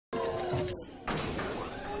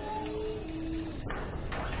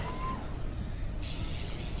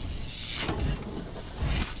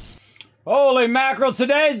Holy mackerel,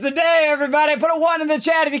 today's the day, everybody. Put a 1 in the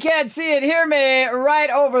chat if you can't see it. Hear me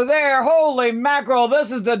right over there. Holy mackerel,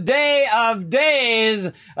 this is the day of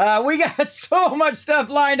days. We got so much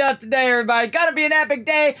stuff lined up today, everybody. Gotta be an epic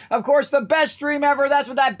day. Of course, the best stream ever. That's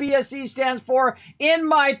what that BSE stands for in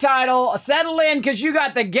my title. Settle in, because you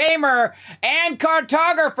got the gamer and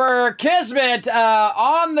cartographer Kismet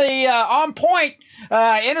on point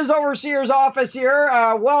in his overseer's office here.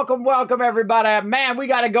 Welcome, everybody. Man, we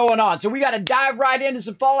got it going on. So we got to dive right into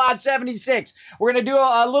some Fallout 76. We're going to do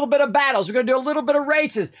a little bit of battles. We're going to do a little bit of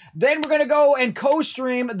races. Then we're going to go and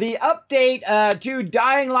co-stream the update to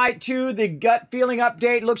Dying Light 2. The gut feeling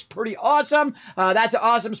update looks pretty awesome. That's an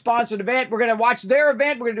awesome sponsored event. We're going to watch their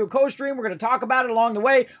event. We're going to do a co-stream. We're going to talk about it along the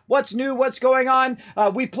way. What's new? What's going on?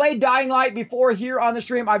 We played Dying Light before here on the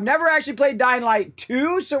stream. I've never actually played Dying Light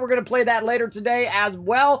 2, so we're going to play that later today as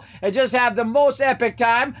well and just have the most epic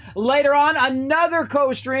time. Later on, another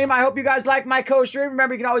co-stream. I hope you guys like my co-stream.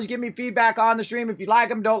 Remember, you can always give me feedback on the stream if you like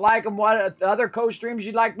them, don't like them, what other co-streams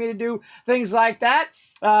you'd like me to do, things like that.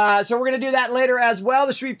 So we're going to do that later as well.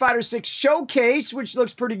 The Street Fighter 6 Showcase, which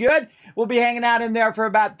looks pretty good. We'll be hanging out in there for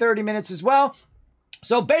about 30 minutes as well.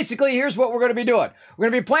 So basically, here's what we're going to be doing. We're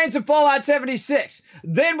going to be playing some Fallout 76.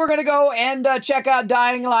 Then we're going to go and check out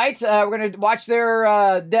Dying Light. We're going to watch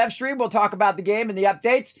their dev stream. We'll talk about the game and the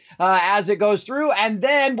updates as it goes through. And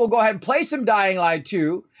then we'll go ahead and play some Dying Light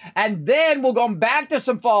 2. And then we'll go back to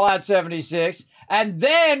some Fallout 76. And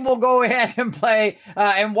then we'll go ahead and play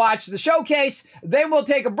and watch the showcase. Then we'll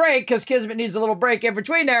take a break because Kismet needs a little break in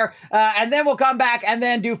between there. And then we'll come back and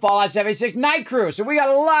then do Fallout 76 Night Crew. So we got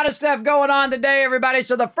a lot of stuff going on today, everybody.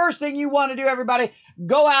 So the first thing you want to do, everybody,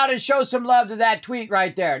 go out and show some love to that tweet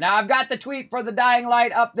right there. Now, I've got the tweet for the Dying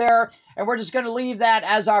Light up there, and we're just going to leave that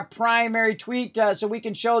as our primary tweet so we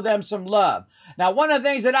can show them some love. Now, one of the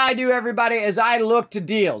things that I do, everybody, is I look to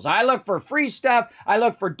deals. I look for free stuff. I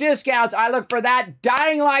look for discounts. I look for that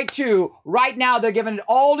Dying Light 2. Right now, they're giving it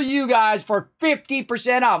all to you guys for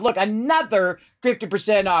 50% off. Look, another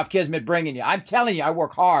 50% off Kismet bringing you. I'm telling you, I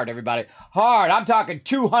work hard, everybody. Hard. I'm talking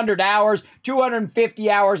 200 hours, 250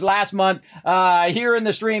 hours last month here in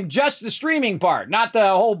the stream. Just the streaming part, not the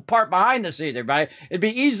whole part behind the scenes, everybody. It'd be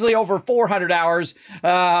easily over 400 hours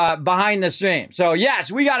behind the stream. So,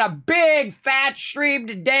 yes, we got a big, fat stream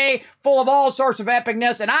today full of all sorts of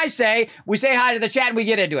epicness. And I say, we say hi to the chat and we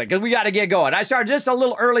get into it because we got to get going. I started just a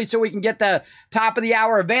little early so we can get the top of the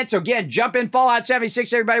hour event. So, again, jump in Fallout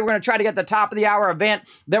 76, everybody. We're going to try to get the top of the hour event.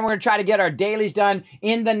 Then we're going to try to get our dailies done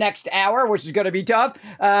in the next hour, which is going to be tough.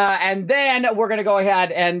 And then we're going to go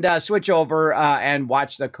ahead and switch over and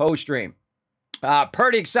watch the co-stream.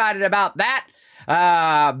 Pretty excited about that.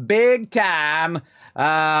 Big time.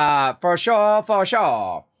 For sure, for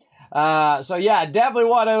sure. So yeah, definitely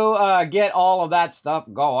want to get all of that stuff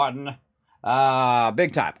going.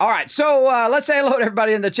 Big time. All right, so let's say hello to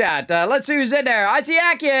everybody in the chat. Let's see who's in there. I see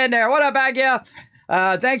Aki in there. What up, Aki?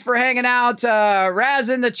 Thanks for hanging out. Raz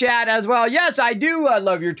in the chat as well. Yes, I do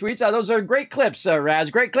love your tweets. Those are great clips, Raz.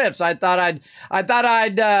 Great clips. I thought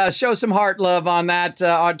I'd show some heart love on that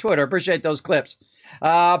on Twitter. Appreciate those clips.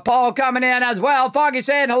 Paul coming in as well. Foggy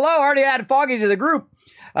saying hello. Already added Foggy to the group.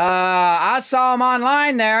 I saw him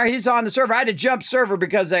online there. He's on the server. I had to jump server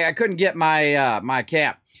because I couldn't get my my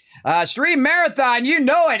camp. Stream marathon, you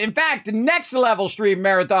know it. In fact, the next level stream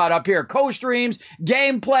marathon up here. Co-streams,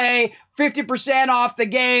 gameplay, 50% off the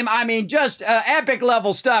game. I mean, just epic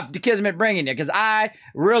level stuff to Kismet bringing you because I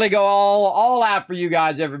really go all out for you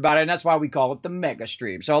guys, everybody. And that's why we call it the mega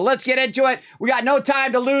stream. So let's get into it. We got no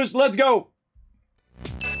time to lose. Let's go.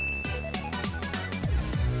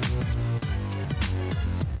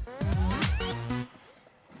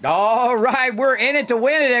 All right, we're in it to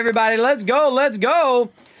win it, everybody. Let's go, let's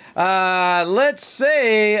go. Let's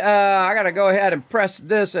see. I gotta go ahead and press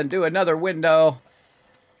this and do another window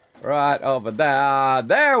right over there.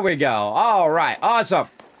 There we go. All right, awesome.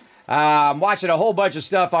 I'm watching a whole bunch of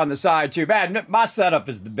stuff on the side too. Man, my setup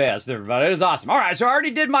is the best, everybody. It is awesome. All right, so I already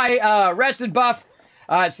did my rested buff.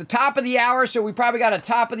 It's the top of the hour, so we probably got a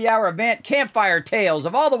top of the hour event. Campfire Tales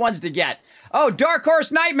of all the ones to get. Oh, Dark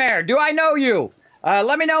Horse Nightmare. Do I know you?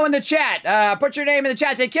 Let me know in the chat. Put your name in the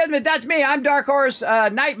chat. Say, Kismet, that's me. I'm Dark Horse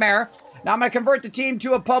Nightmare. Now I'm going to convert the team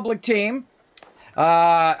to a public team.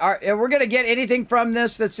 We're going to get anything from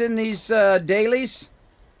this that's in these dailies.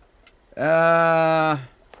 Oh,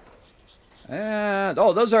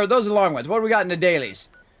 those are long ones. What do we got in the dailies?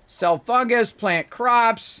 Sell fungus, plant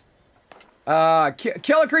crops,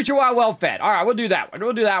 kill a creature while well fed. All right, we'll do that one.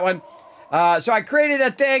 We'll do that one. So I created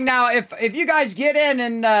a thing. Now, if you guys get in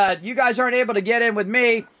and you guys aren't able to get in with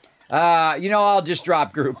me, you know, I'll just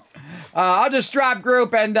drop group. I'll just drop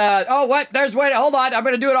group and, oh, what? There's, wait, hold on. I'm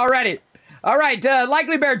going to do it already. All right,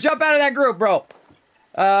 Likely Bear, jump out of that group, bro.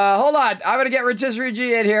 Hold on. I'm going to get Rotisserie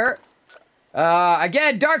G in here.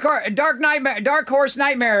 Again, Dark Horse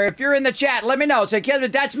Nightmare. If you're in the chat, let me know. Say,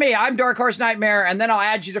 Kismet, that's me. I'm Dark Horse Nightmare, and then I'll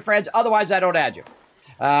add you to friends. Otherwise, I don't add you.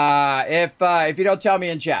 If you don't tell me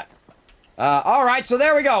in chat. All right, so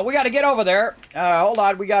there we go. We got to get over there. Hold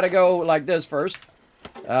on. We got to go like this first.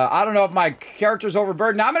 I don't know if my character's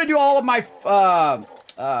overburdened. Now, I'm going to do all of my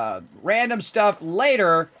random stuff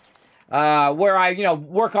later. Where I,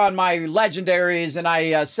 work on my legendaries and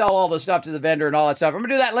I sell all the stuff to the vendor and all that stuff. I'm going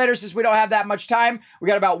to do that later since we don't have that much time. We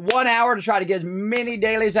got about 1 hour to try to get as many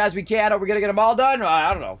dailies as we can. Are we going to get them all done?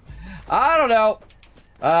 I don't know. I don't know.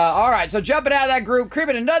 All right, so jumping out of that group,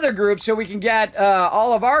 creeping another group so we can get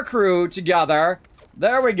all of our crew together.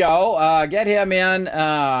 There we go. Get him in.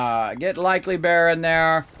 Get Likely Bear in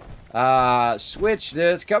there. Switch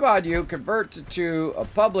this. Come on, you. Convert to a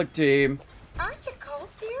public team. Aren't you cold,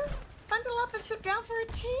 dear? Bundle up and sit down for a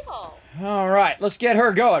table. All right, let's get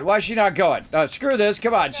her going. Why is she not going? Screw this.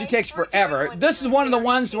 Come on. She takes forever. This is one of the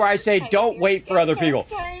ones where I say don't wait for other people.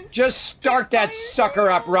 Just start that sucker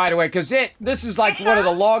up right away, because this is like one of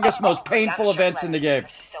the longest, most painful events in the game.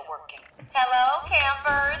 Hello,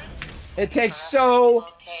 campers. It takes so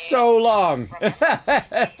long. These tales are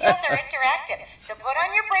interactive, so put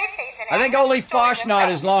on your brave face and I think only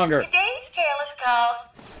Foshnot is longer. Today's tale is called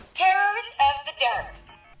Terrors of the Dark.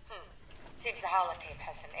 Seems the holotape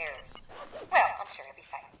has some errors. Well, I'm sure it'll be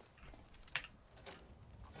fine.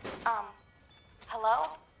 Hello?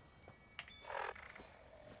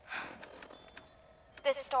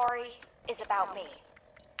 This story is about me.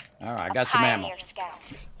 All right, I got some ammo. Pioneer scout.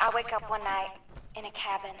 I wake up one night in a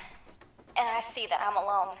cabin, and I see that I'm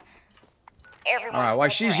alone. Everyone's all right, while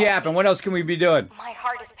she's yapping, what else can we be doing? My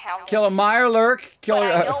heart is pounding. Kill a Mirelurk. Kill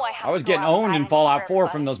her. I was getting owned in Fallout 4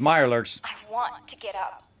 but from those Mirelurks. I want to get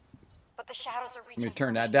up, but the shadows are reaching. Let me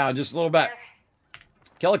turn that down just a little bit.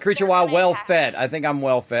 Kill a creature while well fed. I think I'm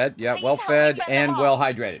well fed. Yeah, well fed and well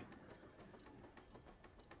hydrated.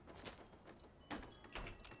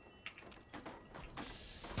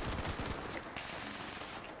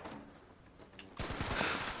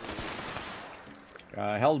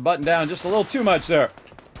 Held the button down just a little too much there.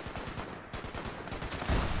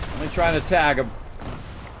 Only trying to tag him.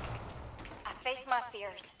 I face my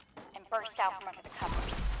fears and burst out from under the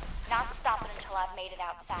covers, not stopping until I've made it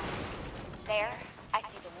outside. There, I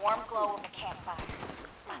see the warm glow of the campfire.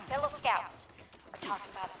 My fellow scouts are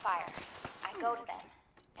talking about a fire. I go to them,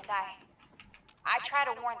 and I try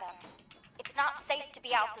to warn them. It's not safe to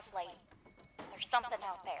be out this late. There's something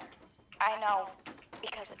out there. I know,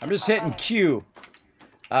 because I'm just hitting Q.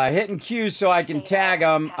 Hitting Q so I can tag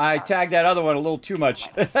them. I tagged that other one a little too much.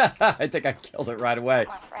 I think I killed it right away.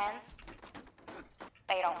 My friends,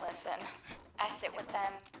 they don't listen. I sit with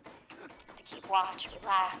them to keep watch. We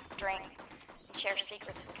laugh, drink, and share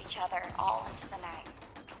secrets with each other all into the night.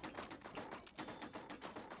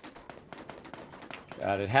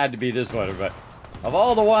 God, it had to be this one, but of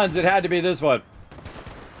all the ones, it had to be this one.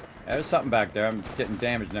 There's something back there. I'm getting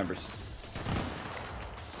damage numbers.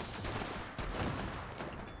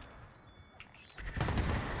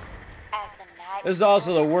 This is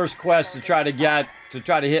also the worst quest to try to get, to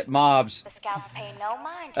hit mobs. The scouts pay no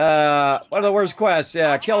mind. One of the worst quests,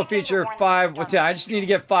 yeah. Kill a feature 5 with 10. I just need to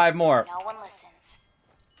get 5 more. No one listens.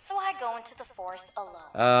 So I go into the forest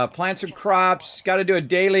alone. Plant some crops. Got to do a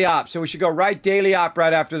daily op. So we should go right daily op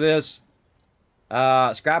right after this.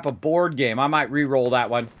 Scrap a board game. I might re-roll that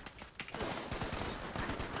one.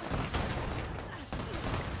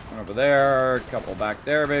 One over there. A couple back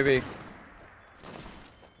there, maybe.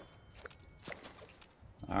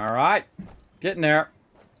 All right, getting there.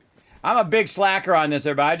 I'm a big slacker on this,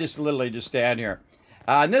 everybody. I just literally just stand here.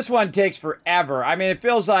 And this one takes forever. I mean, it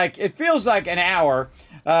feels like an hour,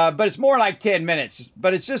 but it's more like 10 minutes.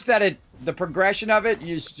 But it's just that the progression of it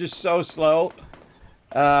is just so slow.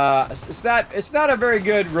 It's not a very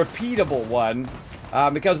good repeatable one,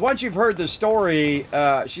 because once you've heard the story,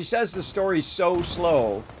 she says the story's so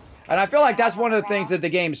slow, and I feel like that's one of the things that the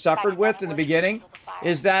game suffered with in the beginning.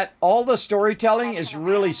 Is that all the storytelling is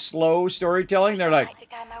really slow storytelling. They're like,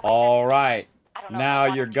 all right, now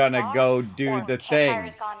you're gonna go do the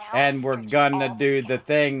thing. And we're gonna do the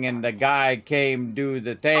thing. And the guy came do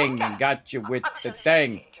the thing and got you with the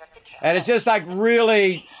thing. And it's just like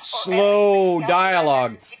really slow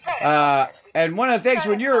dialogue. And one of the things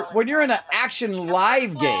when you're in an action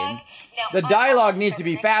live game, the dialogue needs to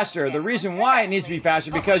be faster. The reason why it needs to be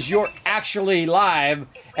faster because you're actually live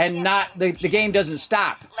and not the game doesn't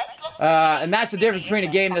stop. And that's the difference between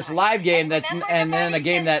a game that's a live game and then a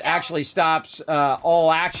game that actually stops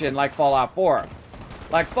all action like Fallout 4.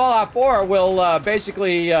 Like Fallout 4 will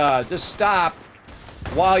basically just stop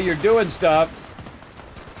while you're doing stuff.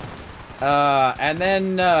 And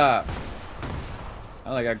then I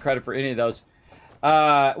don't think I got credit for any of those.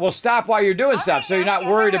 Will stop while you're doing stuff, so you're not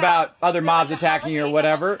worried about other mobs attacking you or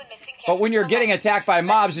whatever. But when you're getting attacked by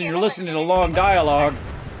mobs and you're listening to long dialogue,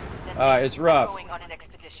 it's rough. Going on an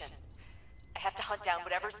expedition. I have to hunt down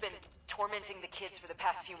whatever's been tormenting the kids for the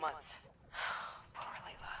past few months. Poor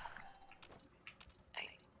Layla.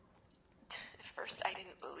 At first I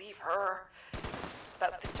didn't believe her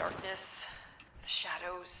about the darkness, the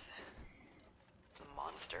shadows, the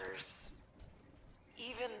monsters.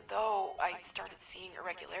 Even though I started seeing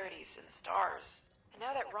irregularities in the stars. And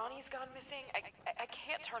now that Ronnie's gone missing, I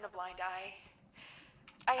can't turn a blind eye.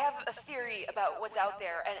 I have a theory about what's out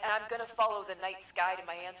there, and I'm gonna follow the night sky to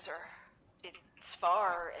my answer. It's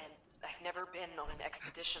far, and I've never been on an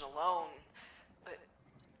expedition alone,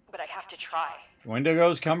 but I have to try.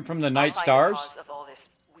 Wendigos come from the night stars? I'll find the cause of all this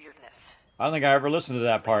weirdness. I don't think I ever listened to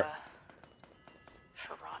that part.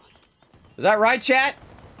 For Ronnie. Is that right, chat?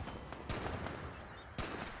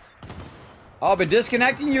 I'll be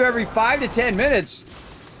disconnecting you every 5 to 10 minutes.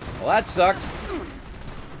 Well, that sucks.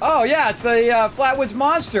 Oh, yeah, it's the Flatwoods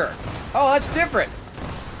Monster. Oh, that's different.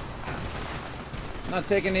 Not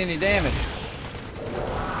taking any damage.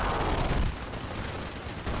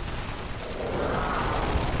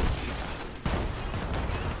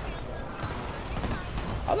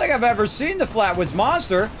 I don't think I've ever seen the Flatwoods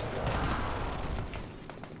Monster.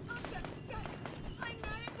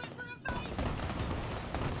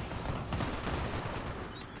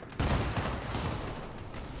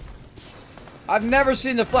 I've never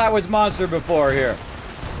seen the Flatwoods Monster before here.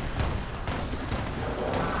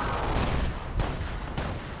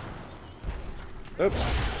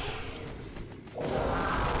 Oops.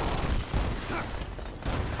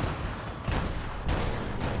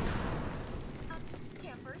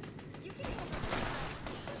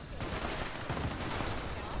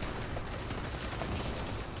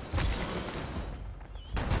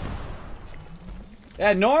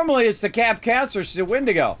 Yeah, normally it's the camp counselor, she's a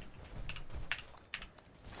Wendigo.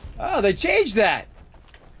 Oh, they changed that.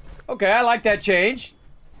 Okay, I like that change.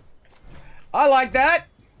 I like that.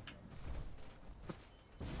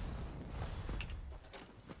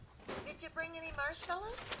 Did you bring any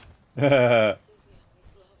marshmallows?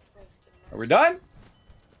 Are we done?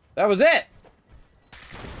 That was it.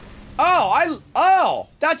 Oh,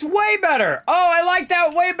 that's way better. Oh, I like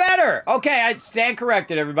that way better. Okay, I stand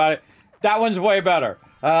corrected, everybody. That one's way better.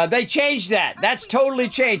 They changed that. That's totally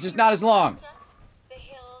changed. It's not as long.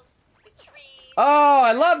 Oh,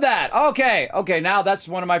 I love that. Okay, now that's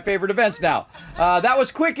one of my favorite events now. That was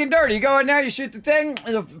quick and dirty. You go in there, you shoot the thing,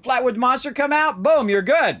 the Flatwoods Monster come out, boom, you're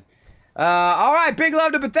good. All right, big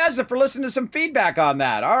love to Bethesda for listening to some feedback on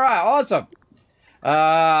that. All right, awesome.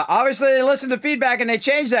 Obviously, they listened to feedback and they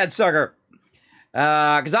changed that sucker.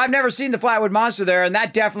 Because I've never seen the Flatwood Monster there, and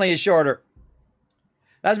that definitely is shorter.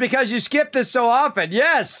 That's because you skip this so often.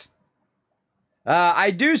 Yes. I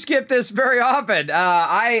do skip this very often.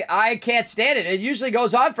 I can't stand it. It usually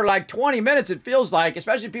goes on for like 20 minutes, it feels like,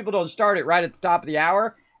 especially if people don't start it right at the top of the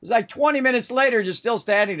hour. It's like 20 minutes later, you're still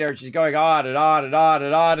standing there. She's going on and on and on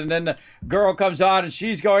and on. And then the girl comes on and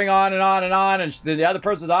she's going on and on and on. And the other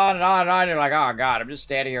person's on and on and on. And you're like, oh, God, I'm just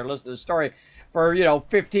standing here listening to the story for,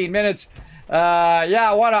 15 minutes.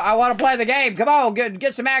 Yeah, I want to play the game. Come on,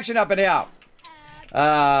 get some action up in here.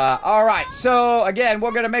 All right, so again,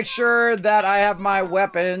 we're gonna make sure that I have my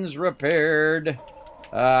weapons repaired.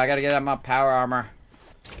 I gotta get out my power armor.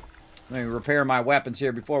 Let me repair my weapons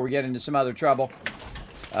here before we get into some other trouble.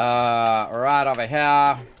 Right over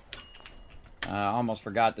here. I almost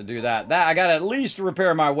forgot to do that. I gotta at least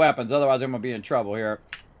repair my weapons, otherwise I'm gonna be in trouble here.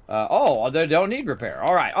 Oh, they don't need repair.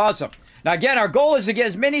 All right, awesome. Now again, our goal is to get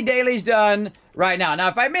as many dailies done right now. Now,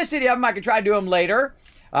 if I miss any of them, I can try to do them later.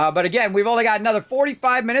 But again, we've only got another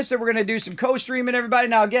 45 minutes that we're going to do some co-streaming, everybody.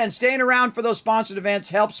 Now, again, staying around for those sponsored events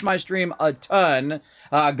helps my stream a ton.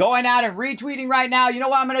 Going out and retweeting right now, you know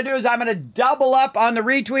what I'm going to do is I'm going to double up on the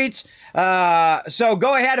retweets. So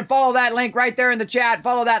go ahead and follow that link right there in the chat.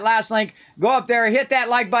 Follow that last link. Go up there, hit that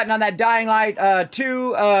like button on that Dying Light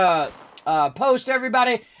 2 post,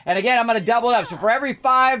 everybody. And again, I'm going to double it up. So for every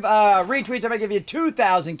 5 retweets, I'm going to give you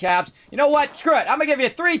 2,000 caps. You know what? Screw it. I'm going to give you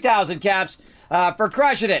 3,000 caps. For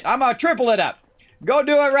crushing it. I'm going to triple it up. Go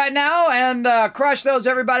do it right now and crush those,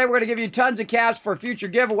 everybody. We're going to give you tons of caps for future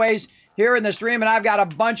giveaways here in the stream, and I've got a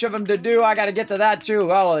bunch of them to do. I got to get to that, too.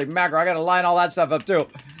 Holy mackerel, I got to line all that stuff up, too.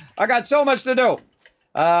 I got so much to do.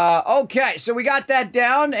 Okay, so we got that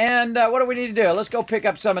down, and what do we need to do? Let's go pick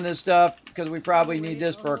up some of this stuff, because we probably need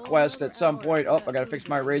this for a quest at some point. Oh, I gotta fix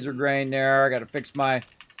my razor grain there. I gotta fix my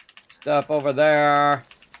stuff over there.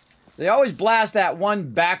 They always blast that one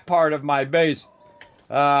back part of my base.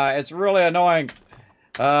 It's really annoying.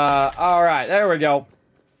 Alright, there we go.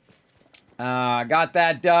 Got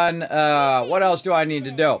that done. What else do I need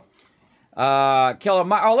to do? Kill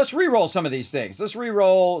a oh, let's re-roll some of these things. Let's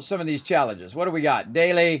re-roll some of these challenges. What do we got?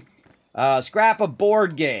 Daily. Scrap a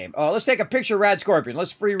board game. Oh, let's take a picture of Rad Scorpion.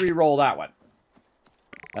 Let's free re-roll that one.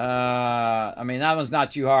 I mean, that one's not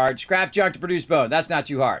too hard. Scrap junk to produce bone. That's not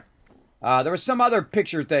too hard. There was some other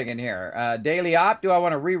picture thing in here. Daily op. Do I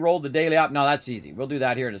want to re-roll the daily op? No, that's easy. We'll do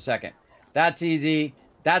that here in a second. That's easy.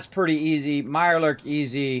 That's pretty easy. Mirelurk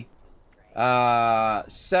easy.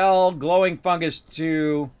 Sell glowing fungus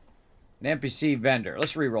to an NPC vendor.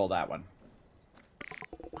 Let's re-roll that one.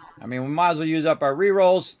 I mean, we might as well use up our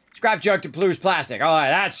re-rolls. Scrap junk to produce plastic. All right,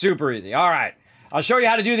 that's super easy. All right. I'll show you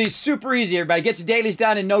how to do these super easy, everybody. Get your dailies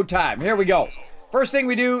done in no time. Here we go. First thing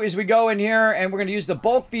we do is we go in here and we're going to use the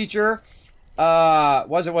bulk feature.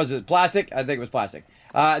 Was it plastic? I think it was plastic.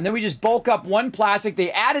 And then we just bulk up one plastic.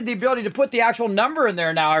 They added the ability to put the actual number in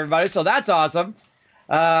there now, everybody. So that's awesome.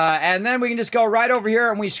 And then we can just go right over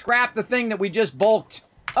here and we scrap the thing that we just bulked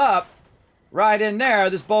up right in there,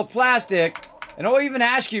 this bulk plastic. And I'll even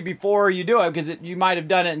ask you before you do it, because you might have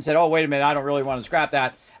done it and said, oh, wait a minute, I don't really want to scrap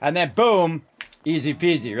that. And then, boom, easy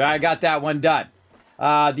peasy, right? I got that one done.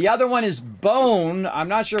 The other one is bone. I'm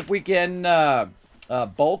not sure if we can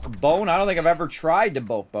bulk bone. I don't think I've ever tried to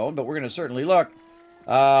bulk bone, but we're going to certainly look.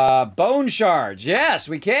 Bone shards. Yes,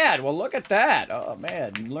 we can. Well, look at that. Oh,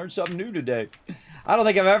 man, you learned something new today. I don't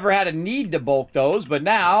think I've ever had a need to bulk those, but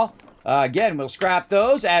now, again, we'll scrap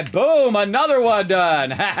those, and boom, another one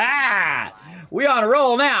done. Ha ha! We on a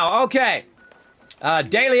roll now. Okay.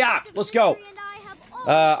 Daily op. Let's go.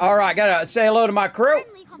 All right, gotta say hello to my crew.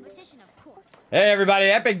 Hey, everybody,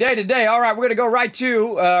 epic day today. All right, we're gonna go right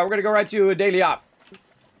to a daily op.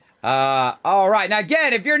 All right, now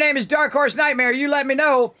again, if your name is Dark Horse Nightmare, you let me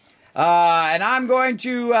know. And I'm going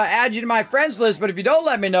to add you to my friends list, but if you don't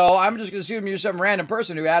let me know, I'm just going to assume you're some random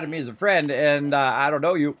person who added me as a friend, and I don't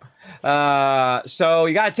know you. So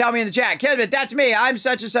you got to tell me in the chat. Kismet, that's me. I'm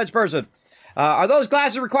such and such person. Are those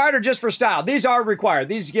glasses required or just for style? These are required.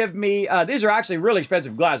 These give me, these are actually really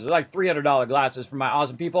expensive glasses. They're like $300 glasses from my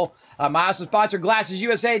awesome people. My awesome sponsor,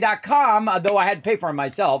 GlassesUSA.com, though I had to pay for them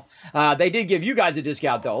myself. They did give you guys a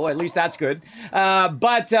discount, though. At least that's good.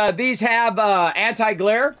 But these have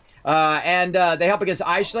anti-glare. And they help against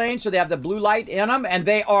eye strain, so they have the blue light in them, and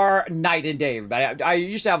they are night and day, everybody. I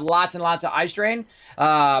used to have lots and lots of eye strain,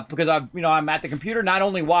 because I'm at the computer, not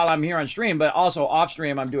only while I'm here on stream, but also off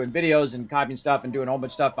stream. I'm doing videos and copying stuff and doing a whole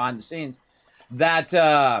bunch of stuff behind the scenes that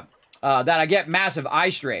I get massive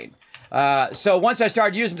eye strain. So once I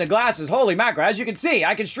started using the glasses, holy mackerel, as you can see,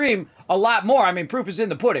 I can stream a lot more. I mean, proof is in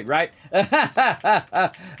the pudding, right?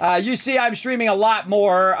 You see I'm streaming a lot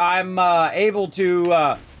more. I'm able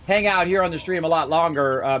to hang out here on the stream a lot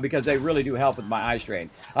longer because they really do help with my eye strain.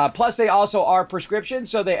 Plus, they also are prescription,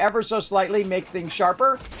 so they ever so slightly make things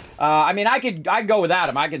sharper. I mean, I'd go without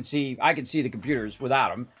them. I can see the computers without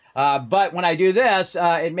them. But when I do this,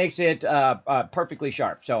 it makes it perfectly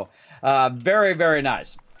sharp. So very, very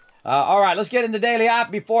nice. All right, let's get into daily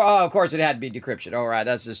op before. Oh, of course, it had to be decryption. All right,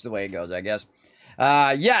 that's just the way it goes, I guess.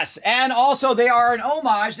 Yes, and also they are an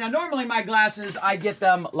homage. Now, normally my glasses, I get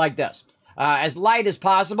them like this. As light as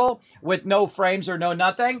possible with no frames or no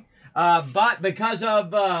nothing. But because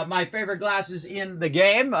of my favorite glasses in the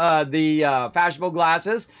game, the fashionable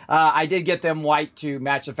glasses, I did get them white to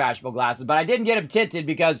match the fashionable glasses. But I didn't get them tinted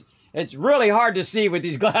because it's really hard to see with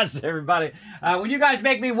these glasses, everybody. When you guys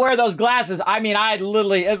make me wear those glasses, I mean,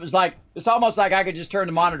 it's almost like I could just turn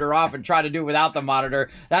the monitor off and try to do it without the monitor.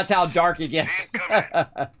 That's how dark it gets.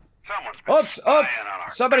 Oops.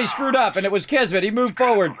 Somebody screwed up, and it was Kismet. He moved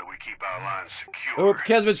forward. Oops,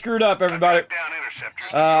 Kismet screwed up, everybody.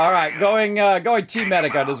 All right, going Team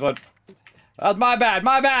Medic on this one. That's my bad,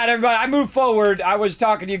 everybody. I moved forward. I was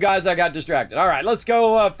talking to you guys. I got distracted. All right, let's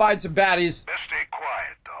go find some baddies. Best stay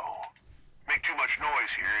quiet, though. Make too much noise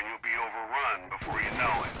here, and you'll be overrun before you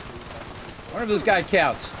know it. I wonder if this guy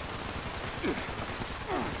counts.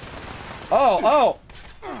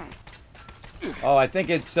 Oh, I think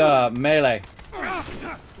it's melee.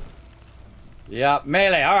 Yeah,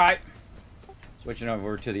 melee. All right. Switching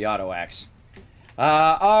over to the auto axe.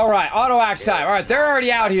 All right, auto axe time. All right, they're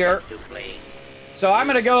already out here. So I'm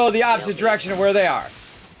going to go the opposite direction of where they are.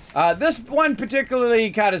 This one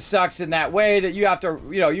particularly kind of sucks in that way that you have to,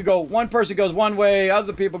 you go, one person goes one way,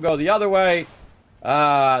 other people go the other way.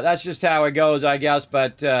 That's just how it goes, I guess.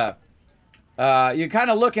 But you're kind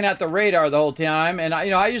of looking at the radar the whole time. And,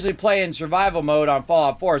 I usually play in survival mode on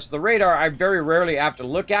Fallout 4. So the radar I very rarely have to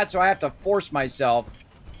look at. So I have to force myself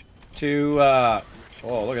to...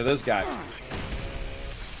 oh, look at this guy.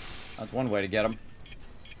 That's one way to get him.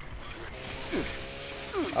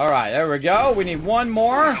 Alright, there we go. We need one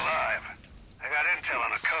more. I got intel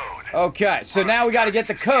on a code. Okay, so now we got to get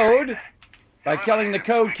the code by killing the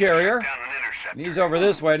code carrier. Down an intercept. And he's over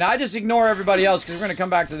this way. Now, I just ignore everybody else because we're going to come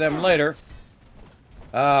back to them later.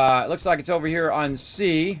 It looks like it's over here on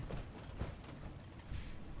C.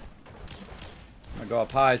 I'm going to go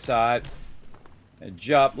up high side and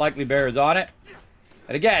jump. Likely Bear is on it.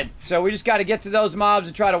 And again, so we just got to get to those mobs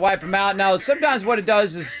and try to wipe them out. Now, sometimes what it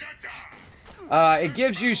does is it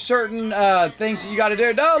gives you certain things that you got to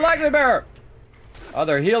do. No, Likely Bear! Oh,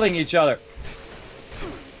 they're healing each other.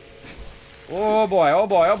 Oh, boy. Oh,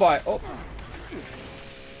 boy. Oh, boy. Oh.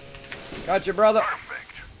 Got you, brother.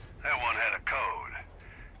 Perfect. That one had a code.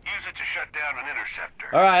 Use it to shut down an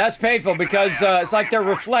interceptor. All right, that's painful because it's like they're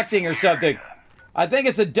reflecting or something. I think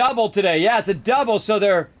it's a double today. Yeah, it's a double, so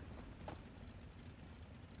they're...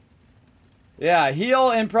 Yeah,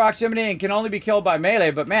 heal in proximity and can only be killed by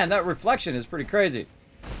melee. But, man, that reflection is pretty crazy.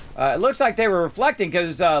 It looks like they were reflecting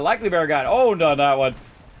because Likely Bear got owned on that one.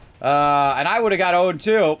 And I would have got owned,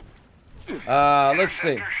 too. Let's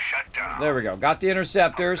see. There we go. Got the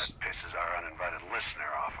interceptors. Pisses our uninvited listener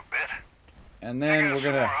off a bit. And then we're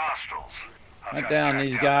going to hunt I'll down track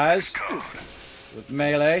these down guys that code. with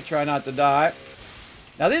melee. Try not to die.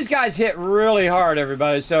 Now, these guys hit really hard,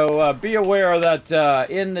 everybody. So be aware that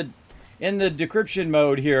in the decryption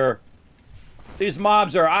mode here, these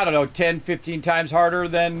mobs are, I don't know, 10, 15 times harder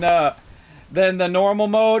than the normal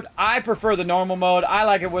mode. I prefer the normal mode. I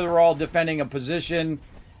like it where we're all defending a position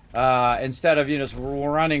instead of, just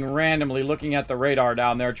running randomly, looking at the radar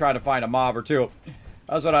down there, trying to find a mob or two.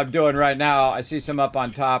 That's what I'm doing right now. I see some up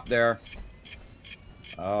on top there.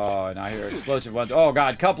 Oh, and I hear explosive ones. Oh,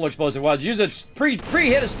 God, couple explosive ones. Use a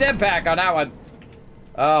pre-hit a stem pack on that one.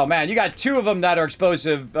 Oh, man, you got two of them that are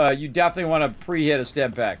explosive. You definitely want to pre-hit a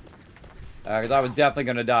stem pack. Because I was definitely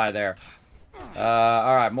going to die there.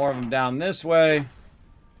 Alright, more of them down this way.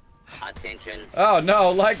 Attention. Oh,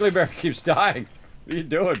 no, Likely Bear keeps dying. What are you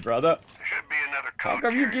doing, brother? There should be another code. How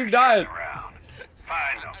come you carrier keep dying? around.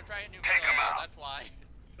 Find them. I'm trying to Take them out. that's why.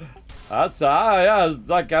 That's, yeah, it's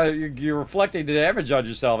like you're reflecting the damage on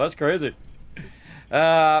yourself. That's crazy.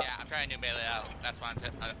 Yeah, I'm trying to new melee out. That's why I'm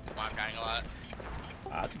trying a lot.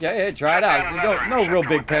 That's okay. Hey, try it out. No real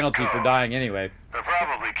big penalty for dying anyway. They'll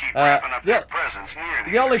probably keep wrapping up their presence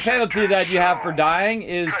near The only penalty interceptor, that you have for so dying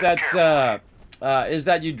is tread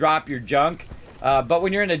that you drop your junk. But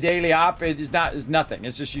when you're in a daily op, it's nothing.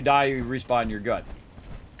 It's just you die, you respawn, you're good.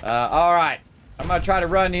 All right, I'm gonna try to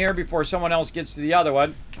run here before someone else gets to the other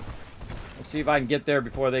one. Let's see if I can get there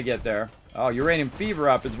before they get there. Oh, uranium fever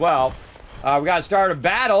up as well. We gotta start a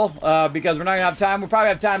battle because we're not gonna have time. We'll probably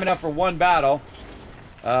have time enough for one battle.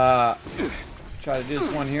 Try to do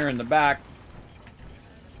this one here in the back.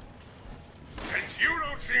 Since you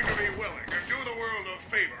don't seem to be willing to do the world a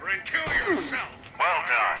favor and kill yourself. Well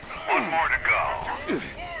done. One more to go.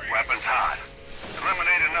 Weapons hot.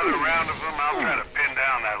 Eliminate another round of them. I'll try to pin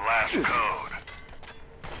down that last code.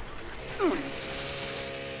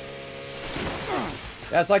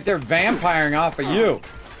 That's like they're vampiring off of you.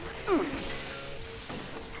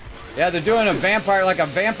 Yeah, they're doing a vampire, like a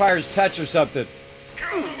vampire's touch or something.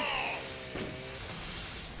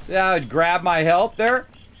 Yeah, I would grab my health there.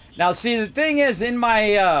 Now, see, the thing is, in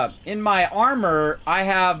my armor, I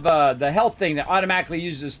have the health thing that automatically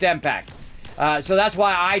uses a stem pack. So that's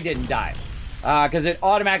why I didn't die. Because it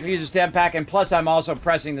automatically uses stem pack, and plus I'm also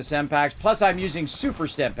pressing the stem packs. Plus I'm using super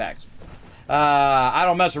stem packs. I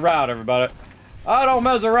don't mess around, everybody. I don't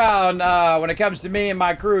mess around when it comes to me and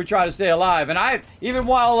my crew trying to stay alive. And even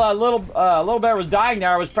while Little Bear was dying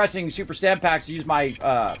there, I was pressing super stem packs to use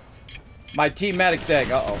my my team medic thing.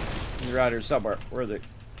 Uh-oh. He's around here somewhere. Where is he?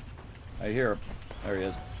 I hear him. There he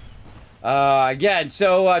is. Again,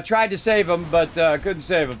 so tried to save him, but couldn't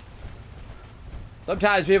save him.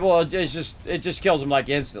 Sometimes people, it just kills them like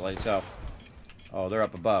instantly, so. Oh, they're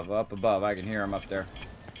up above. Up above. I can hear them up there.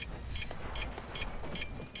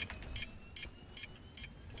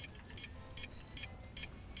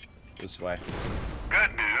 This way.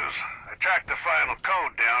 Good news. I tracked the final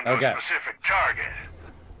code down to a specific target.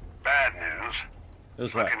 Bad news.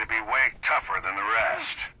 This way. Looking to be way tougher than the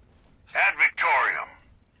rest. Ad Victorium.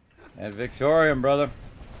 Ad Victorium, brother.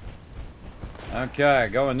 Okay,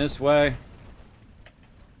 going this way.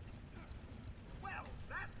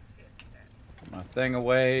 My thing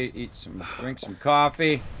away. Drink some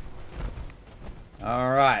coffee. All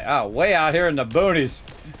right. Oh, way out here in the boonies.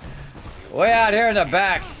 Way out here in the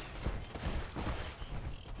back.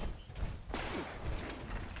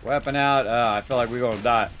 Weapon out. I feel like we're gonna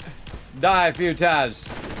die. Die a few times.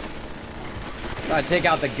 Try to take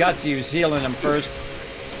out the guts. He was healing them first.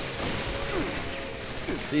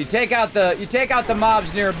 So you take out the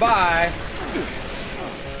mobs nearby,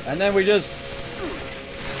 and then we just.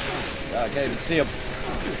 I can't even see them.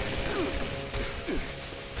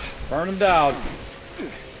 Burn them down.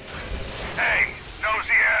 Hey,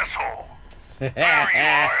 nosy asshole. Wherever you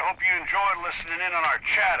are, I hope you enjoyed listening in on our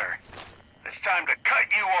chatter. It's time to cut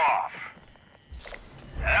you off.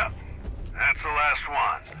 Yep, that's the last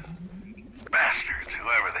one. Bastards,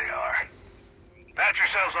 whoever they are. Pat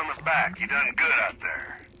yourselves on the back. You done good out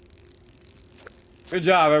there. Good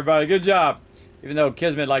job, everybody. Good job. Even though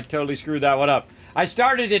Kismet like totally screwed that one up. I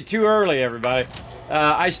started it too early, everybody.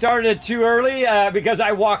 I started it too early because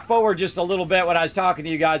I walked forward just a little bit when I was talking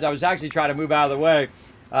to you guys. I was actually trying to move out of the way. It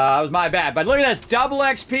was my bad. But look at this. Double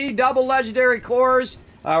XP, double legendary cores.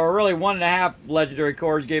 Or really 1.5 legendary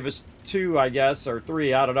cores. Gave us 2, I guess, or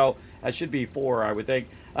 3. I don't know. That should be 4, I would think.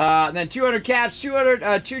 And then 200 caps,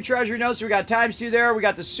 2 treasury notes. So we got ×2 there. We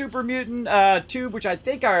got the super mutant tube, which I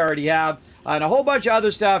think I already have. And a whole bunch of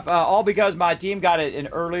other stuff, all because my team got it in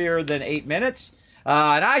earlier than 8 minutes.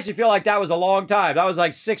 And I actually feel like that was a long time. That was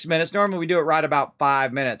like 6 minutes. Normally we do it right about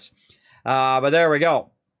 5 minutes. But there we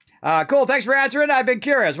go. Cool. Thanks for answering. I've been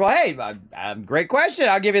curious. Well, hey, great question.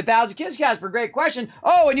 I'll give you 1,000 Kiss Cats for a great question.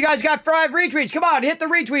 Oh, and you guys got 5 retweets. Come on, hit the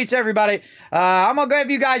retweets, everybody. I'm going to give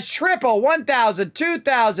you guys triple 1,000,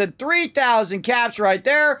 2,000, 3,000 caps right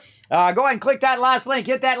there. Go ahead and click that last link.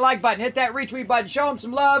 Hit that like button. Hit that retweet button. Show them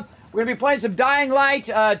some love. We're going to be playing some Dying Light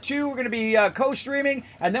 2. We're going to be co-streaming.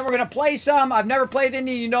 And then we're going to play some. I've never played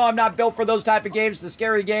any. You know I'm not built for those type of games, the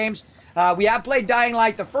scary games. We have played Dying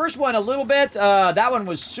Light, the first one, a little bit. That one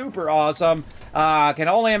was super awesome. Can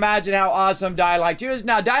only imagine how awesome Dying Light 2 is.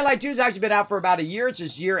 Now, Dying Light 2 has actually been out for about a year. It's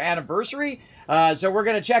its year anniversary. So we're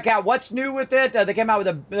going to check out what's new with it. They're coming out with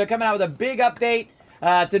a big update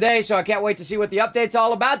today, so I can't wait to see what the update's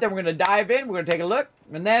all about. Then we're going to dive in. We're going to take a look.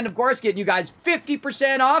 And then, of course, getting you guys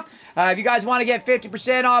 50% off. If you guys want to get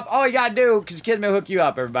 50% off, all you got to do, because Kismet will hook you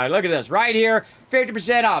up, everybody. Look at this. Right here,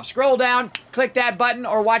 50% off. Scroll down, click that button,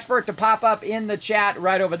 or watch for it to pop up in the chat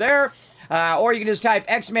right over there. Or you can just type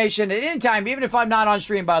exclamation at any time, even if I'm not on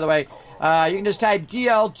stream, by the way. You can just type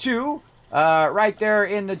DL2 right there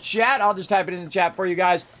in the chat. I'll just type it in the chat for you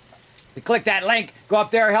guys. You click that link, go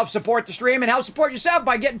up there, help support the stream, and help support yourself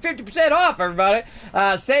by getting 50% off, everybody.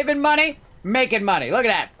 Saving money, making money. Look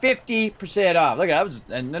at that, 50% off. Look at that,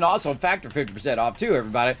 and then also factor 50% off too,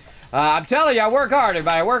 everybody. I'm telling you, I work hard,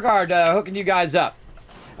 everybody. I work hard hooking you guys up.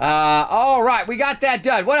 All right, we got that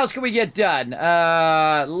done. What else can we get done?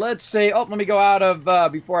 Let's see. Oh, let me go out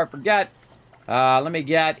of, before I forget, let me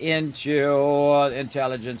get into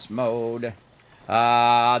intelligence mode.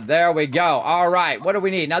 There we go. All right, what do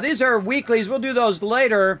we need? Now, these are weeklies. We'll do those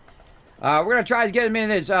later. We're going to try to get them in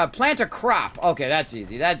this. Plant a crop. Okay, that's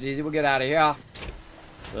easy. That's easy. We'll get out of here.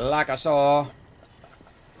 Like I saw.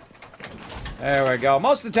 There we go.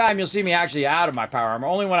 Most of the time, you'll see me actually out of my power armor.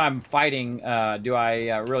 Only when I'm fighting do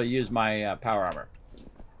I really use my power armor.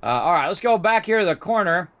 All right, let's go back here to the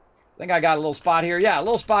corner. I think I got a little spot here. Yeah, a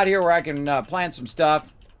little spot here where I can plant some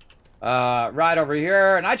stuff. Right over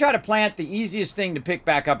here. And I try to plant the easiest thing to pick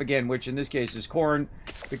back up again, which in this case is corn,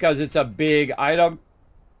 because it's a big item.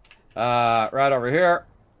 Right over here.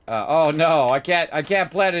 Oh no, I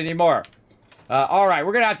can't plant it anymore. All right,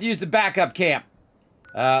 we're gonna have to use the backup camp.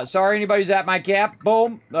 Sorry, anybody's at my camp.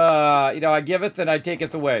 Boom. You know, I giveth and I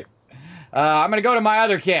taketh away. I'm gonna go to my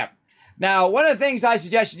other camp. Now, one of the things I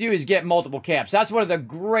suggest you do is get multiple camps. That's one of the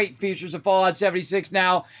great features of Fallout 76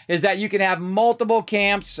 now, is that you can have multiple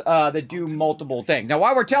camps that do multiple things. Now,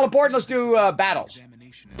 while we're teleporting, let's do battles.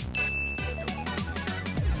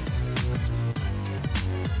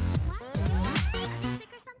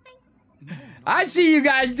 I see you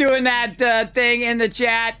guys doing that thing in the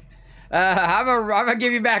chat. I'm gonna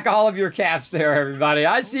give you back all of your caps there, everybody.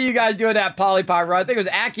 I see you guys doing that Polypop reward. I think it was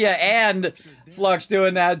Akia and Flux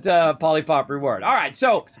doing that Polypop reward. All right,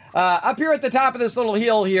 so up here at the top of this little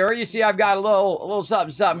hill here, you see I've got a little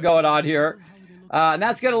something going on here. And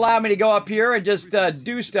that's gonna allow me to go up here and just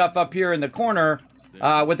do stuff up here in the corner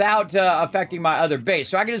without affecting my other base.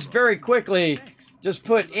 So I can just very quickly just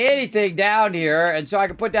put anything down here, and so I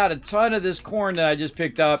can put down a ton of this corn that I just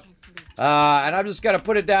picked up. And I'm just going to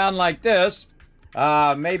put it down like this.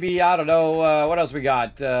 Maybe, I don't know, what else we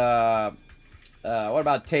got? What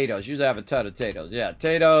about potatoes? Usually I have a ton of potatoes. Yeah,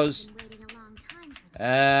 potatoes.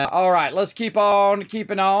 All right, let's keep on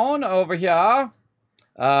keeping on over here.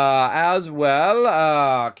 As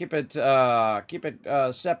well, keep it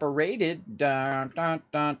separated. Dun, dun,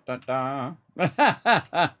 dun, dun, dun.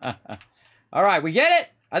 All right, we get it?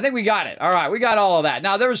 I think we got it. All right, we got all of that.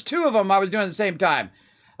 Now, there was 2 of them I was doing at the same time.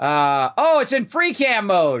 Oh, it's in free cam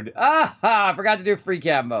mode. I forgot to do free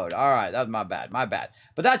cam mode. All right, that was my bad,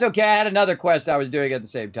 But that's okay. I had another quest I was doing at the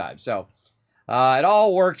same time. So, it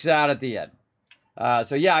all works out at the end.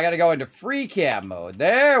 So, yeah, I got to go into free cam mode.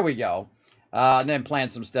 There we go. And then plan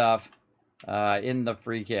some stuff in the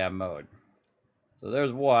free cam mode. So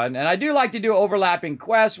there's one. And I do like to do overlapping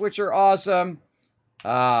quests, which are awesome.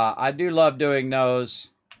 I do love doing those.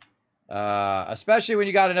 Especially when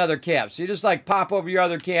you got another camp. So you just like pop over your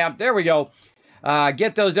other camp. There we go.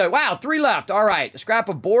 Get those done. Wow, 3 left. All right. Scrap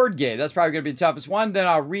a board game. That's probably going to be the toughest one. Then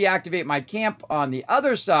I'll reactivate my camp on the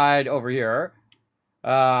other side over here.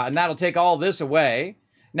 And that'll take all this away.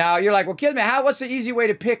 Now, you're like, well, Kismet, what's the easy way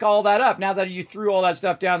to pick all that up now that you threw all that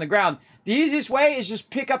stuff down the ground? The easiest way is just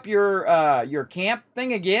pick up your camp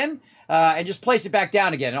thing again and just place it back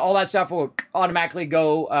down again. And all that stuff will automatically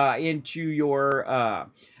go into your,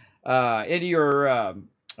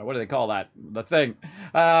 what do they call that? The thing.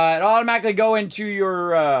 It automatically go into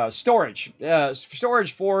your storage.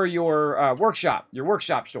 Storage for your workshop. Your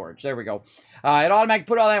workshop storage. There we go. It automatically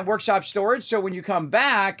put all that in workshop storage, so when you come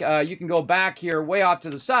back, you can go back here way off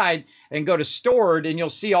to the side and go to stored, and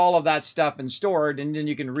you'll see all of that stuff in stored, and then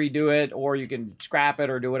you can redo it, or you can scrap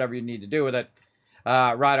it, or do whatever you need to do with it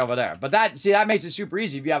right over there. But that makes it super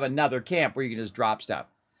easy if you have another camp where you can just drop stuff.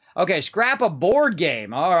 Okay, scrap a board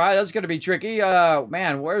game. All right, that's going to be tricky.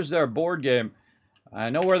 Man, where's their board game?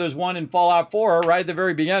 I know where there's one in Fallout 4, right at the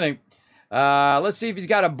very beginning. Let's see if he's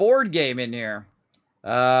got a board game in here.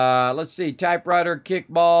 Let's see. Typewriter,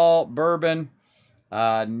 kickball, bourbon.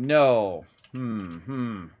 No.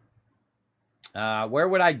 Where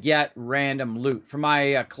would I get random loot? For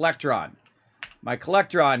my Collectron. My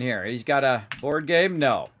Collectron here. He's got a board game?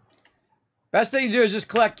 No. Best thing to do is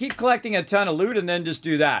just keep collecting a ton of loot and then just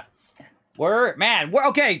do that.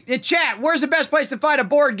 Okay, in chat, where's the best place to find a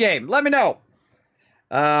board game? Let me know.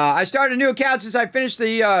 I started a new account since I finished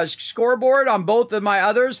the scoreboard on both of my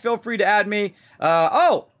others. Feel free to add me.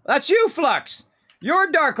 Oh, that's you, Flux.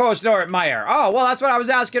 You're Dark Horse Meyer. Oh, well, that's what I was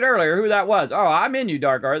asking earlier, who that was. Oh, I'm in you,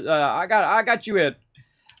 Dark Horse. I got you in.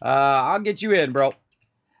 I'll get you in, bro.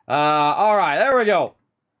 All right, there we go.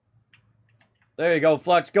 There you go,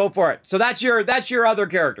 Flux. Go for it. So that's your other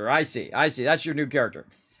character. I see. That's your new character.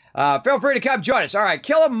 Feel free to come join us. All right,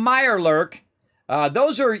 kill a Mirelurk.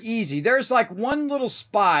 Those are easy. There's like one little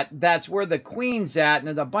spot that's where the queen's at, and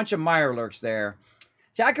there's a bunch of Mirelurks there.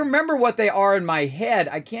 See, I can remember what they are in my head.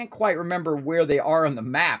 I can't quite remember where they are on the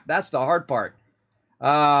map. That's the hard part.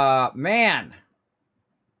 Man.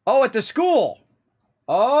 Oh, at the school.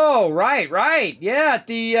 Oh, right. Yeah, at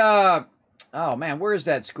the, oh, man, where is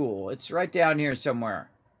that school? It's right down here somewhere.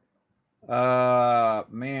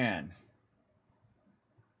 Man.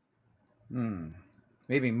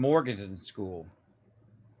 Maybe Morganton School.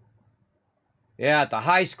 Yeah, at the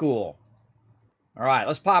high school. All right,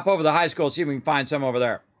 let's pop over the high school, see if we can find some over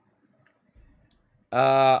there.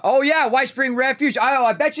 Oh, yeah, White Spring Refuge. Oh,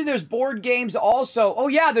 I bet you there's board games also. Oh,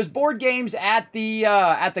 yeah, there's board games at the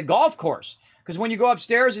golf course. Because when you go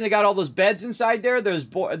upstairs and they got all those beds inside there, there's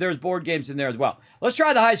board games in there as well. Let's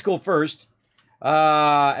try the high school first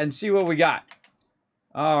and see what we got.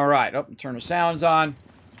 All right. Oh, turn the sounds on.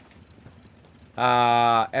 Go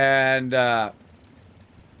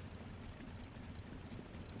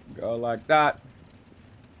like that.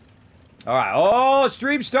 All right. Oh,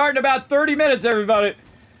 stream's starting in about 30 minutes, everybody.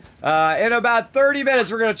 In about 30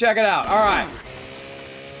 minutes, we're going to check it out. All right.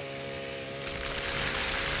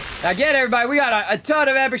 Again, everybody, we got a ton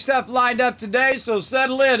of epic stuff lined up today, so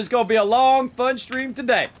settle in. It's going to be a long, fun stream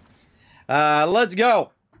today. Let's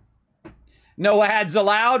go. No ads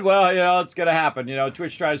allowed? Well, you know, it's going to happen. You know,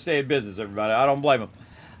 Twitch trying to stay in business, everybody. I don't blame them.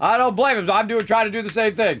 I'm trying to do the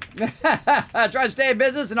same thing. Try to stay in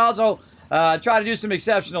business and also try to do some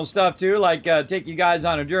exceptional stuff, too, like take you guys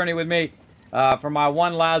on a journey with me for my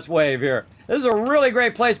one last wave here. This is a really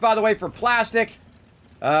great place, by the way, for plastic.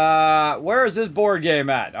 Where is this board game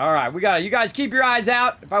at? All right, we got it. You guys keep your eyes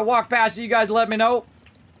out. If I walk past you, you guys let me know.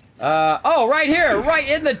 Oh, right here, right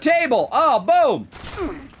in the table. Oh, boom.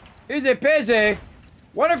 Easy peasy.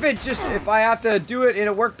 What if I have to do it in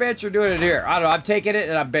a workbench or do it in here? I don't know. I'm taking it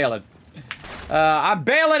and I'm bailing. I'm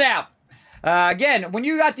bailing out. Again, when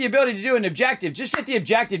you got the ability to do an objective, just get the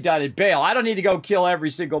objective done and bail. I don't need to go kill every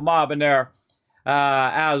single mob in there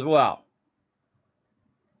as well.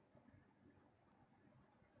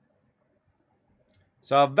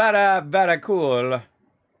 So very cool.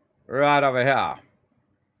 Right over here.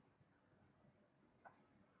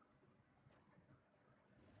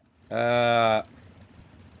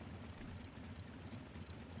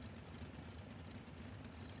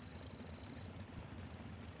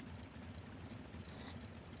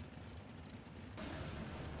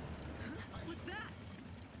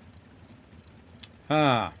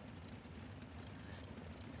 Huh.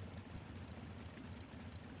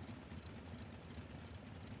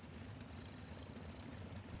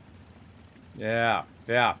 Yeah,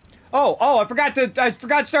 yeah. Oh, I forgot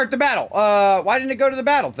to start the battle. Why didn't it go to the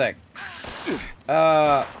battle thing?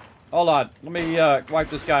 Hold on. Let me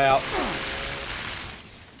wipe this guy out.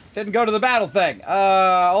 Didn't go to the battle thing.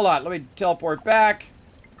 Hold on. Let me teleport back.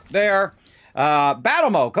 There.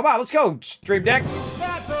 Battle mode. Come on, let's go, Stream Deck.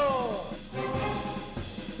 Battle!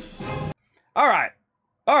 Alright.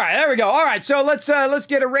 Alright, there we go. Alright, so let's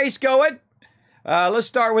get a race going. Let's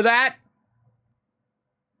start with that.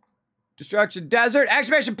 Destruction Desert.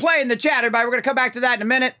 Exclamation play in the chat, everybody. We're going to come back to that in a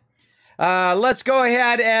minute. Let's go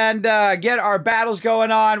ahead and get our battles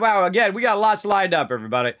going on. Wow, again, we got lots lined up,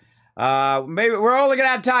 everybody. Maybe we're only going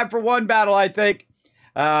to have time for one battle, I think,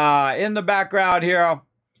 in the background here.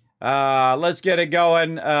 Let's get it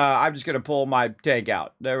going. I'm just going to pull my tank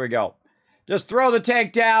out. There we go. Just throw the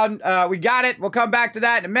tank down. We got it. We'll come back to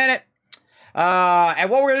that in a minute. And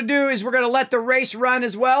what we're going to do is we're going to let the race run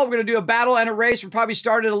as well. We're going to do a battle and a race. We'll probably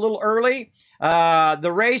start it a little early.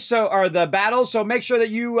 The race, or the battle, so make sure that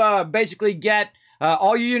you basically get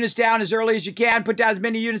all your units down as early as you can. Put down as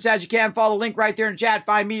many units as you can. Follow the link right there in the chat.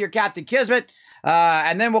 Find me, your Captain Kismet.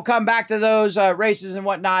 And then we'll come back to those races and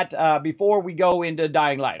whatnot before we go into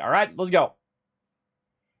Dying Light. All right, let's go.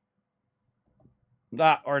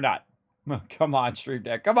 Or not. Come on, Stream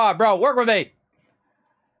Deck. Come on, bro. Work with me.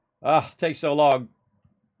 Takes so long.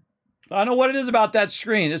 I don't know what it is about that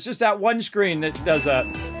screen. It's just that one screen that does that.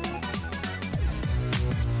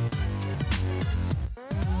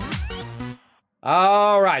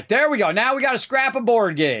 All right, there we go. Now we got to scrap a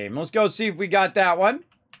board game. Let's go see if we got that one.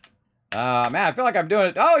 Man, I feel like I'm doing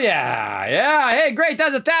it. Oh, yeah. Yeah. Hey, great.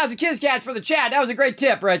 That's 1,000 Kiss Cats for the chat. That was a great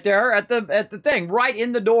tip right there at the thing. Right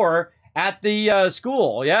in the door at the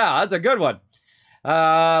school. Yeah, that's a good one.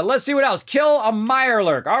 Let's see what else. Kill a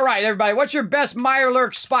Mirelurk. All right, everybody. What's your best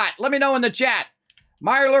Mirelurk spot? Let me know in the chat.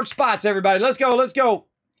 Mirelurk spots, everybody. Let's go. Let's go.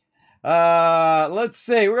 Let's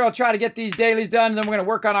see. We're going to try to get these dailies done, and then we're going to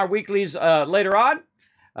work on our weeklies later on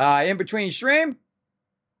in between stream.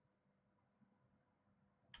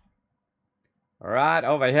 All right,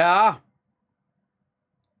 over here.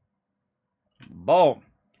 Boom.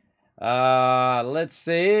 Let's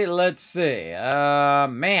see.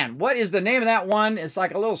 Man, what is the name of that one? It's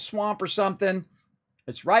like a little swamp or something.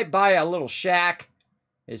 It's right by a little shack.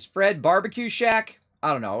 Is Fred Barbecue Shack?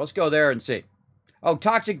 I don't know. Let's go there and see. Oh,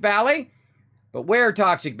 Toxic Valley? But where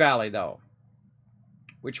Toxic Valley, though?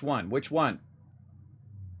 Which one? Which one?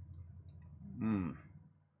 Man,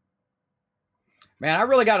 I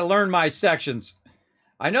really got to learn my sections.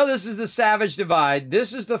 I know this is the Savage Divide.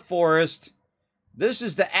 This is the Forest. This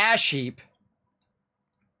is the Ash Heap.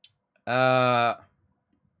 Cranberry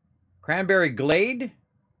Glade?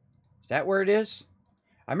 Is that where it is?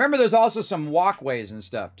 I remember there's also some walkways and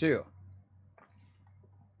stuff, too.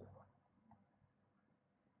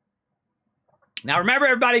 Now, remember,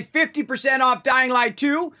 everybody, 50% off Dying Light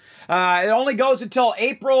 2. It only goes until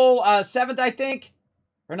April 7th, I think.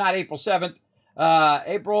 Or not April 7th.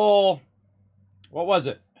 April... What was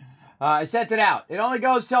it? I sent it out. It only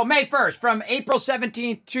goes till May 1st, from April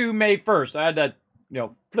 17th to May 1st. I had to,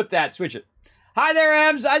 flip that, switch it. Hi there,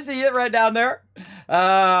 Ems. I see you right down there.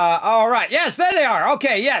 All right. Yes, there they are.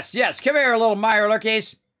 Okay, yes. Come here, little Mirelurk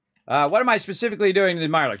case. What am I specifically doing to the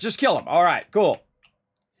Mirelurk? Just kill them. All right, cool.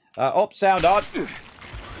 Sound on.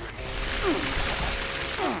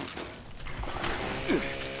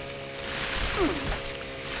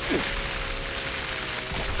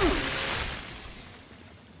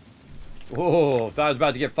 Oh, thought I was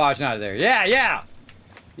about to get Fosh out of there.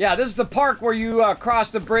 Yeah, this is the park where you cross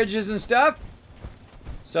the bridges and stuff.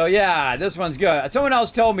 So, yeah, this one's good. Someone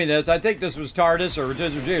else told me this. I think this was TARDIS or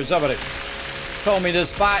somebody told me this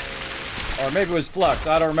spot. Or maybe it was Flux.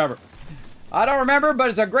 I don't remember. But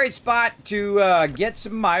it's a great spot to get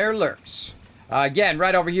some Mirelurks. Again,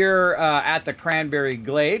 right over here at the Cranberry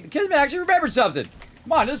Glade. Kismet actually remembered something.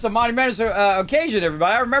 Come on, this is a monumentous occasion,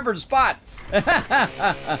 everybody. I remembered the spot.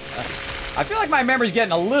 I feel like my memory's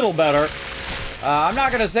getting a little better. I'm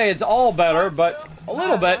not going to say it's all better, but a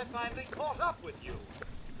little bit. I finally caught up with you.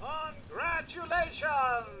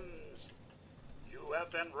 Congratulations! You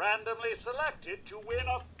have been randomly selected to win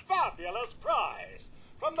a fabulous prize.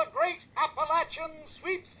 from the Great Appalachian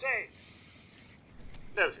Sweepstakes.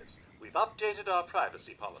 Notice, we've updated our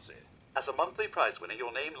privacy policy. As a monthly prize winner,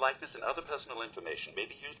 your name, likeness, and other personal information may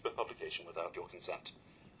be used for publication without your consent.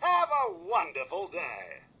 Have a wonderful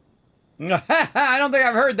day. I don't think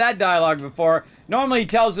I've heard that dialogue before. Normally he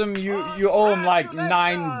tells him you owe him like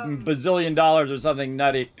 $9 bazillion or something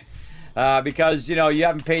nutty. Because, you know, you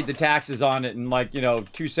haven't paid the taxes on it in like, you know,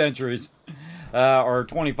 2 centuries. Or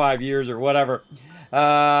 25 years or whatever.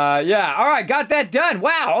 Yeah, all right, got that done.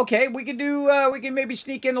 Wow, okay, we can do, we can maybe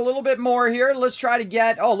sneak in a little bit more here. Let's try to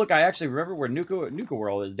get, oh, look, I actually remember where Nuka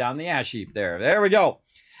World is, down the ash heap there. There we go.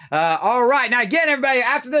 All right, now again, everybody,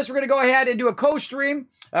 after this, we're going to go ahead and do a co-stream.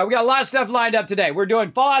 We got a lot of stuff lined up today. We're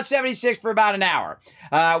doing Fallout 76 for about an hour.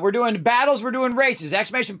 We're doing battles, we're doing races.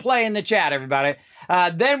 Exclamation play in the chat, everybody.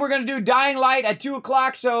 Then we're going to do Dying Light at 2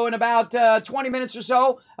 o'clock, so in about 20 minutes or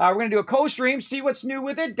so, we're going to do a co-stream, see what's new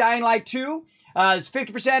with it, Dying Light 2. It's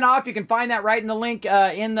 50% off. You can find that right in the link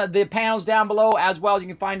in the panels down below, as well as you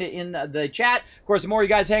can find it in the chat. Of course, the more you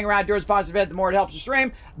guys hang around during the sponsored event, the more it helps the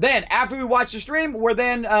stream. Then, after we watch the stream, we're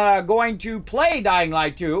then going to play Dying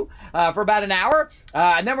Light 2 for about an hour,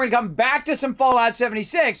 and then we're going to come back to some Fallout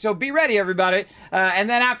 76, so be ready, everybody. And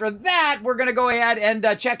then after that, we're going to go ahead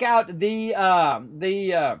and check out the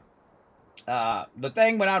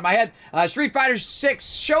thing went out of my head. Street Fighter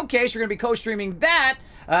 6 Showcase. We're going to be co-streaming that.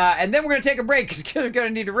 And then we're going to take a break because we're going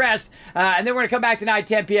to need to rest. And then we're going to come back tonight,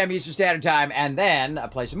 10 p.m. Eastern Standard Time, and then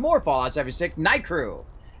play some more Fallout 76 Night Crew.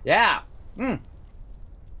 Yeah.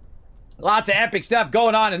 Lots of epic stuff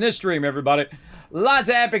going on in this stream, everybody. Lots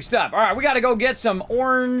of epic stuff. All right, we got to go get some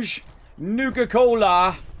orange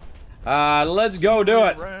Nuka-Cola. Let's go do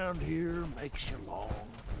it. Around here makes you long.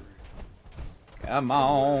 Come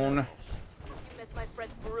on. You met my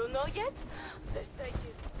friend Bruno yet?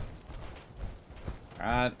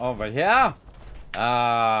 Right over here.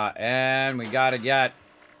 And we gotta get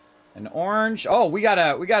an orange. Oh, we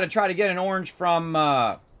gotta try to get an orange from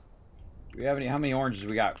do we have any, how many oranges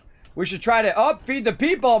we got? We should try to feed the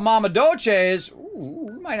people, Mama Dolces. Ooh,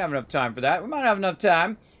 we might have enough time for that. We might have enough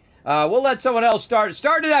time. We'll let someone else start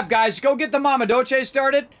it up, guys. Go get the Mama Dolces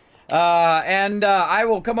started. And I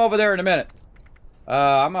will come over there in a minute.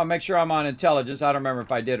 I'm gonna make sure I'm on intelligence. I don't remember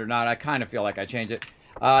if I did or not. I kind of feel like I changed it.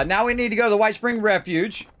 Now we need to go to the White Spring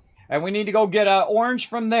Refuge, and we need to go get an orange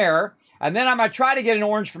from there, and then I'm going to try to get an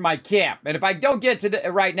orange from my camp. And if I don't get to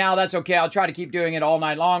right now, that's okay. I'll try to keep doing it all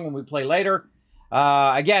night long when we play later.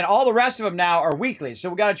 Again, all the rest of them now are weeklies,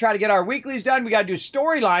 so we got to try to get our weeklies done. We got to do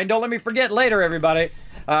storyline. Don't let me forget later, everybody.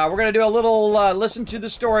 We're going to do a little listen to the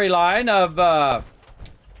storyline of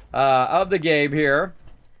the game here.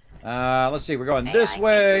 Let's see, we're going this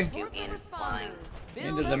way.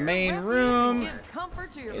 Into the main room.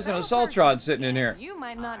 There's an Assaultron sitting in here. You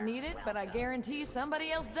might not need it, but I guarantee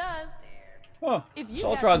somebody else does. Oh,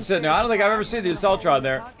 Assaultron sitting there. I don't think I've ever seen the Assaultron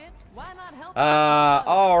there.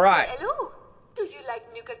 All right. Hello. Do you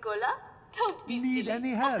like Nuka-Cola? Don't be Need silly. any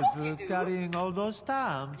help carrying all those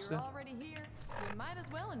stamps? You're already here. You might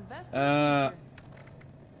as well invest in the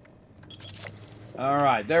future. All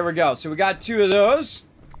right, there we go. So we got 2 of those.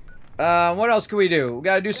 What else can we do? We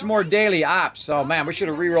got to do some more daily ops. Oh, man, we should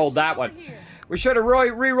have re-rolled that one. We should have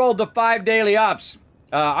re-rolled the 5 daily ops.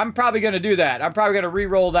 I'm probably going to do that. I'm probably going to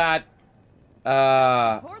re-roll that.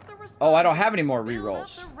 Oh, I don't have any more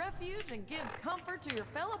re-rolls.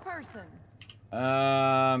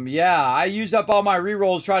 Yeah, I used up all my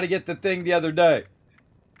re-rolls trying to get the thing the other day.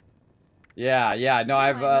 Yeah, no, I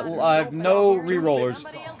have no re-rollers.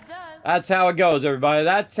 That's how it goes, everybody.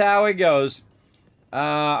 That's how it goes. All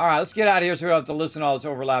right, let's get out of here so we don't have to listen to all this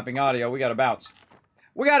overlapping audio. We got to bounce.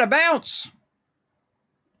 We got to bounce.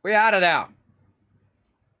 We out of now.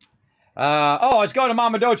 Oh, it's going to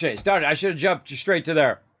Mama Dolce's. Darn it, I should have jumped straight to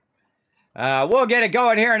there. We'll get it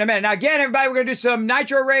going here in a minute. Now, again, everybody, we're going to do some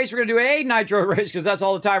Nitro race. We're going to do a Nitro race because that's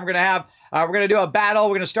all the time we're going to have. We're going to do a battle.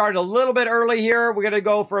 We're going to start a little bit early here. We're going to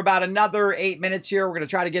go for about another 8 minutes here. We're going to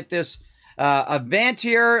try to get this event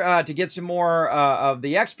here to get some more of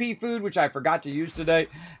the XP food, which I forgot to use today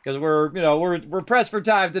because we're pressed for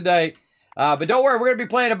time today. But don't worry, we're going to be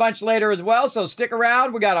playing a bunch later as well, so stick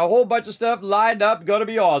around. We got a whole bunch of stuff lined up. Going to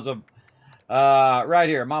be awesome. Right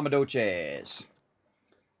here, Mama Dolces.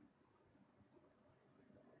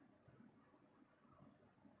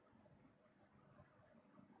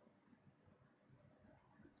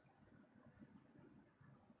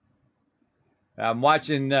 I'm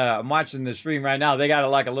watching the stream right now. They got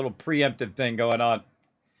like a little preemptive thing going on.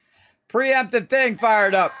 Preemptive thing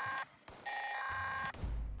fired up.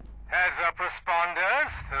 Heads up, responders.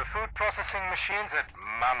 The food processing machines at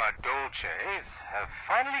Mama Dolce's have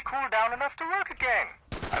finally cooled down enough to work again.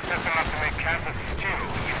 I've set them up to make cans of stew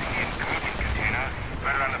using in cooking containers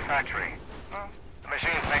right around the factory. The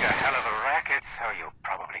machines make a hell of a racket, so you'll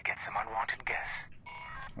probably get some unwanted guests.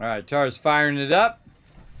 Alright, Tar's firing it up.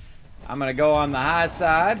 I'm gonna go on the high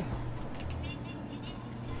side.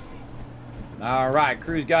 Alright,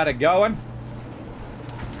 crew's got it going.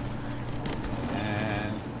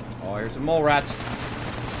 And oh, here's some mole rats.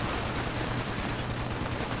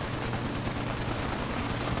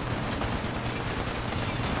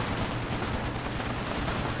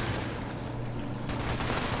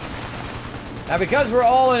 Now, because we're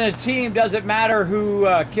all in a team, doesn't matter who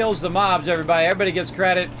kills the mobs, everybody. Everybody gets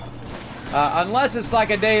credit. Unless it's like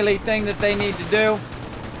a daily thing that they need to do.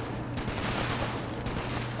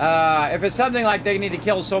 If it's something like they need to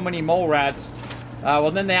kill so many mole rats, well,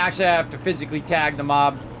 then they actually have to physically tag the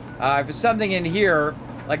mob. If it's something in here,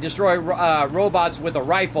 like destroy robots with a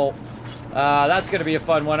rifle, that's going to be a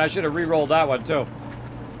fun one. I should have re-rolled that one, too.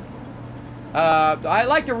 I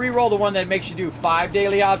like to re-roll the one that makes you do 5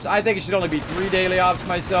 daily ops. I think it should only be 3 daily ops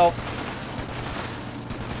myself.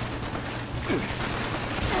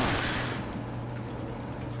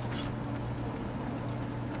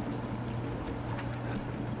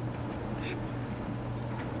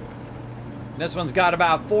 This one's got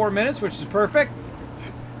about 4 minutes, which is perfect.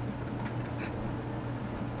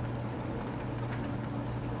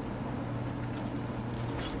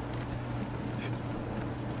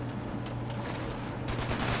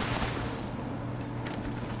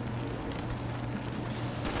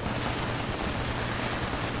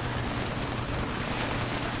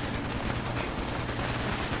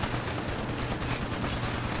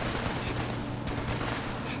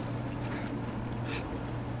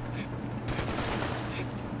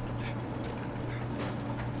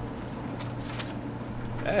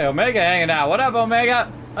 Hey, Omega hanging out. What up,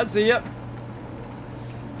 Omega? I see you.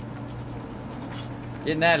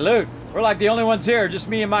 Getting that loot. We're like the only ones here, just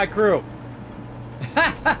me and my crew. Look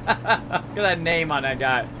at that name on that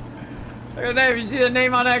guy. Look at that name. You see the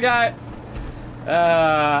name on that guy?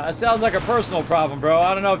 That sounds like a personal problem, bro.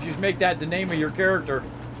 I don't know if you should make that the name of your character.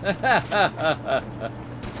 That's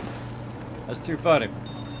too funny.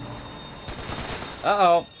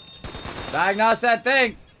 Uh-oh. Diagnose that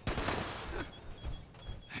thing.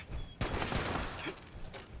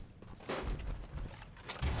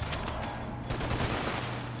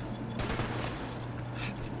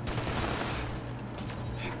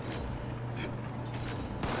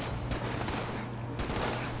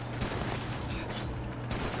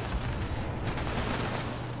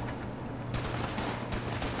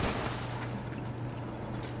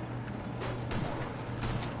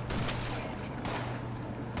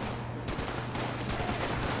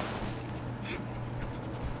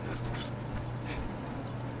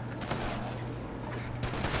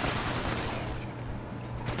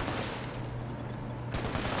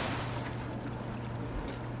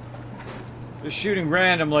 Just shooting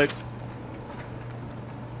randomly.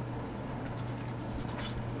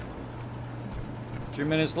 Two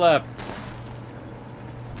minutes left.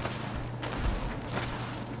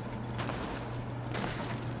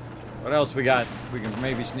 What else we got? We can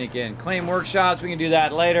maybe sneak in. Claim workshops. We can do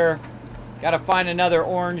that later. Got to find another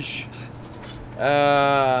orange.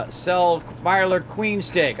 Sell Mirelurk Queen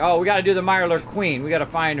steak. Oh, we got to do the Mirelurk Queen. We got to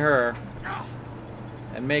find her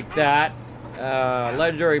and make that.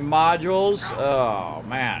 Legendary modules. Oh,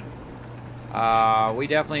 man. We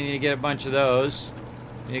definitely need to get a bunch of those.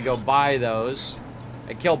 Need to go buy those.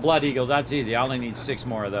 I kill blood eagles. That's easy. I only need 6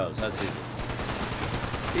 more of those. That's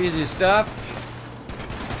easy. Easy stuff.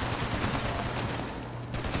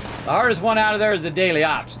 The hardest one out of there is the daily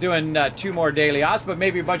ops. Doing 2 more daily ops, but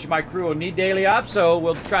maybe a bunch of my crew will need daily ops, so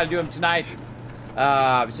we'll try to do them tonight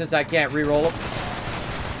since I can't re-roll them.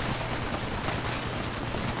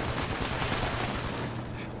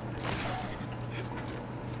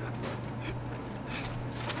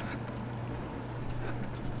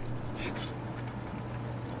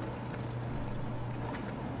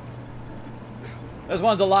 This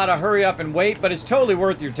one's a lot of hurry up and wait, but it's totally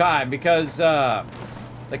worth your time because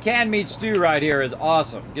the canned meat stew right here is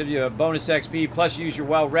awesome. Gives you a bonus XP, plus you use your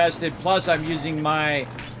well rested, plus I'm using my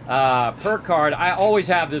perk card. I always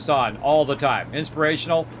have this on all the time.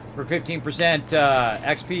 Inspirational for 15%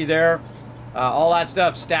 XP there. All that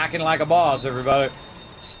stuff stacking like a boss, everybody.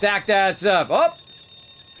 Stack that stuff. Oh!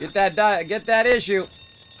 Get that issue.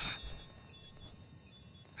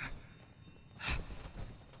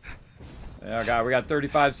 Oh God, we got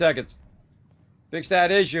 35 seconds. Fix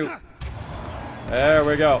that issue. There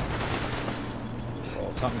we go.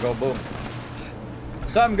 Oh, something go boom.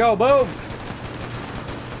 Something go boom.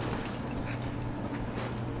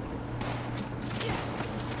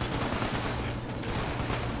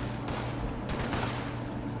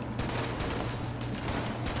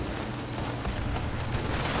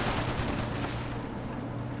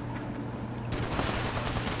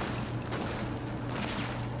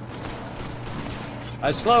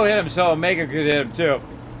 I slow hit him so Omega could hit him too.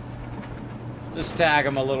 Just tag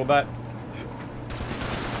him a little bit.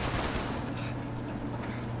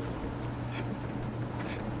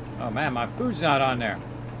 Oh man, my food's not on there.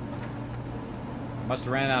 Must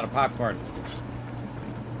have ran out of popcorn.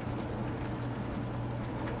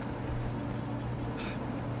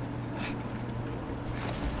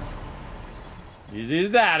 Easy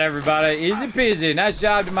as that, everybody. Easy peasy. Nice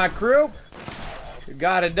job to my crew. We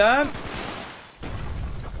got it done.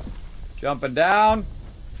 Jumping down.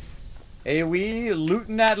 AoE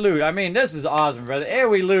looting that loot. I mean, this is awesome, brother.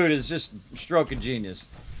 AoE loot is just stroke of genius.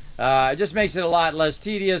 It just makes it a lot less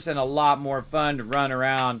tedious and a lot more fun to run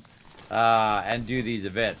around and do these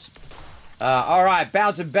events. All right,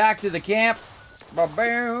 bouncing back to the camp.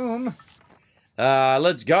 Ba-boom.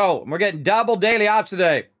 Let's go. We're getting double daily ops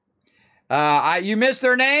today. You missed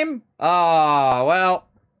their name? Oh, well.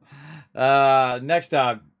 Next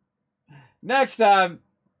time. Next time.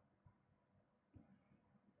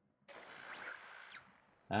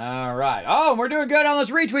 All right. Oh, we're doing good on those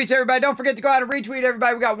retweets, everybody. Don't forget to go out and retweet,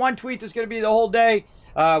 everybody. We got one tweet that's going to be the whole day,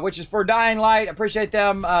 which is for Dying Light. Appreciate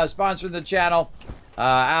them sponsoring the channel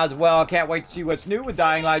as well. Can't wait to see what's new with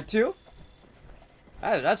Dying Light 2.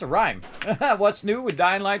 That's a rhyme. What's new with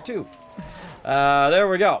Dying Light 2? There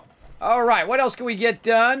we go. All right. What else can we get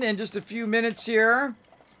done in just a few minutes here?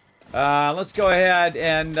 Let's go ahead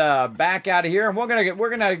and back out of here. And we're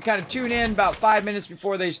gonna kind of tune in about 5 minutes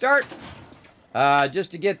before they start.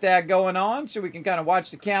 Just to get that going on so we can kind of watch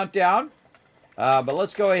the countdown. But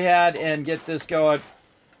let's go ahead and get this going.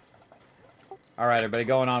 All right, everybody,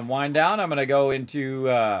 going on wind down. I'm going to go into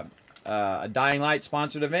a Dying Light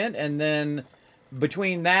sponsored event. And then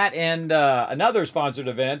between that and another sponsored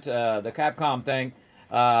event, the Capcom thing,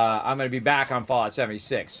 I'm going to be back on Fallout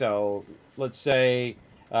 76. So let's say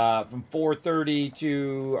from 4:30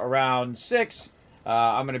 to around 6,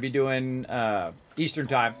 I'm going to be doing Eastern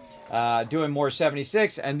Time. Doing more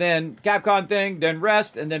 76, and then Capcom thing, then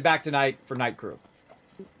rest, and then back tonight for Night Crew.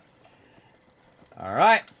 All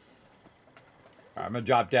right. I'm going to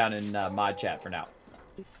drop down in mod chat for now.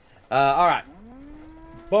 All right.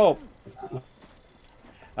 Boom.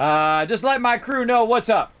 Just let my crew know what's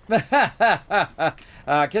up.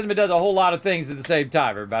 Kismet does a whole lot of things at the same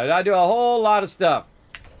time, everybody. I do a whole lot of stuff.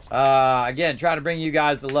 Again, trying to bring you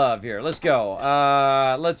guys the love here. Let's go.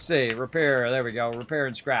 Let's see. Repair. There we go. Repair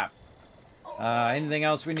and scrap. Anything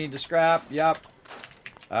else we need to scrap? Yep.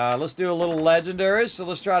 Let's do a little legendary. So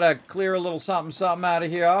let's try to clear a little something out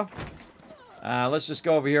of here. Let's just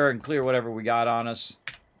go over here and clear whatever we got on us.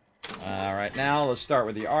 Right now, let's start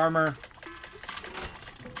with the armor.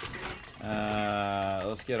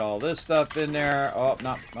 Let's get all this stuff in there. Oh,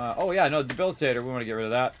 not. Oh yeah, no debilitator. We want to get rid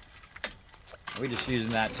of that. We're just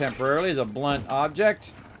using that temporarily as a blunt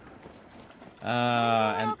object.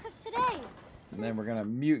 And then we're gonna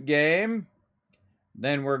mute game.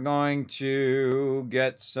 Then we're going to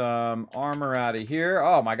get some armor out of here.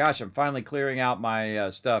 Oh my gosh, I'm finally clearing out my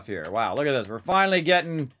stuff here. Wow, look at this. We're finally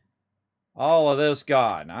getting all of this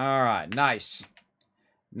gone. All right, nice.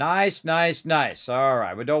 Nice, nice, nice. All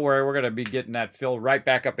right, but don't worry. We're going to be getting that filled right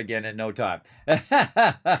back up again in no time. We're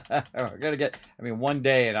going to get, one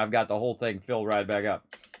day and I've got the whole thing filled right back up.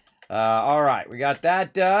 All right, we got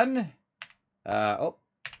that done. Oh.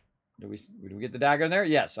 Did we get the dagger in there?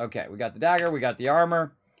 Yes. Okay. We got the dagger. We got the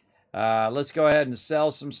armor. Let's go ahead and sell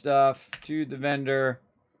some stuff to the vendor.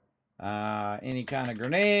 Any kind of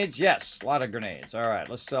grenades? Yes. A lot of grenades. All right.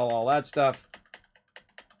 Let's sell all that stuff.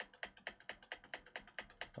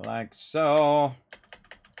 Like so.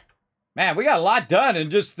 Man, we got a lot done in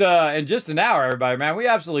just an hour, everybody. Man, we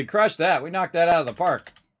absolutely crushed that. We knocked that out of the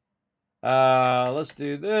park. Let's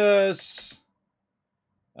do this.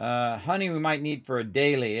 Honey we might need for a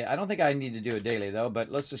daily. I don't think I need to do a daily though,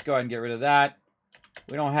 but let's just go ahead and get rid of that.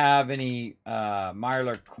 We don't have any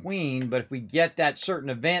Mylar Queen, but if we get that certain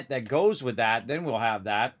event that goes with that, then we'll have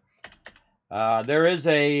that. There is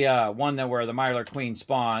a one that where the Mylar Queen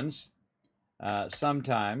spawns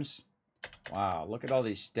sometimes. Wow, look at all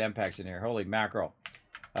these stem packs in here. Holy mackerel.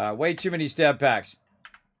 Way too many stem packs.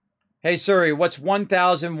 Hey Suri, what's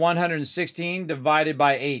 1,116 divided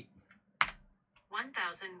by 8?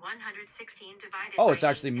 1,116 divided oh, by it's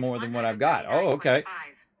actually 8 more than what I've got. Oh, okay.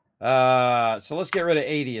 So let's get rid of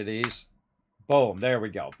 80 of these. Boom, there we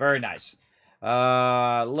go. Very nice.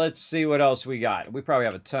 Let's see what else we got. We probably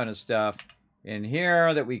have a ton of stuff in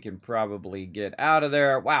here that we can probably get out of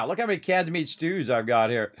there. Wow, look how many canned meat stews I've got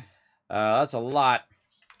here. That's a lot.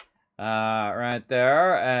 Right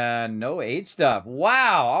there. And no 8 stuff.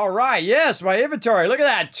 Wow, all right. Yes, my inventory. Look at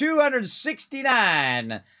that.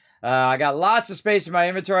 269. I got lots of space in my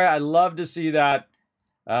inventory. I love to see that.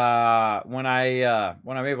 when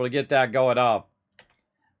I'm able to get that going up.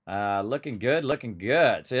 Looking good, looking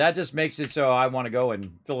good. See, that just makes it so I want to go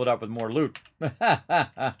and fill it up with more loot. Let's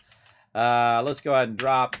go ahead and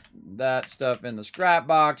drop that stuff in the scrap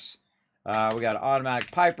box. We got an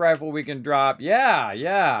automatic pipe rifle we can drop.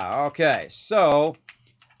 Yeah. Okay, so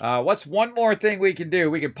what's one more thing we can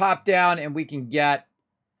do? We can pop down and we can get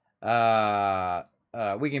some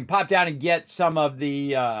of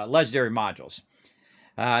the legendary modules.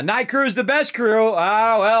 Night crew's the best crew. Well,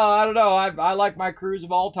 I don't know. I like my crews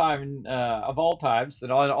of all times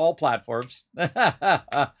and on all platforms. All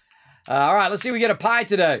right, let's see if we get a pie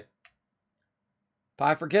today.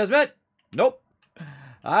 Pie for Kismet? Nope.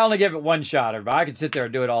 I only give it one shot, everybody. I could sit there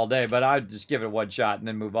and do it all day, but I'd just give it one shot and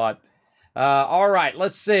then move on. All right,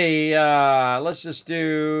 let's see. Let's just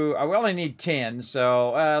do... we only need 10,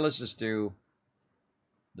 so let's just do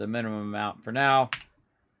the minimum amount for now.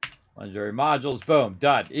 Legendary modules, boom,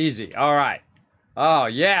 done, easy. All right. Oh,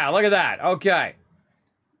 yeah, look at that. Okay.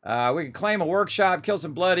 We can claim a workshop, kill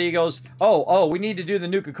some blood eagles. Oh, we need to do the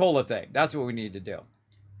Nuka-Cola thing. That's what we need to do.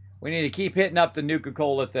 We need to keep hitting up the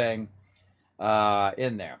Nuka-Cola thing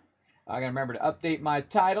in there. I'm going to remember to update my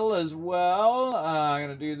title as well. I'm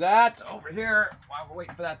going to do that over here while we're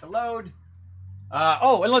waiting for that to load.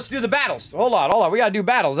 Oh, and let's do the battles. Hold on. We got to do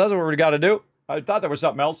battles. That's what we got to do. I thought there was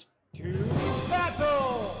something else.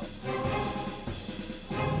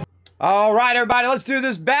 All right, everybody, let's do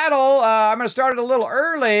this battle. I'm going to start it a little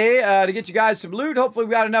early to get you guys some loot. Hopefully,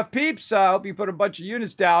 we got enough peeps. I hope you put a bunch of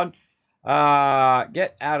units down.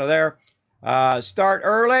 Get out of there. Start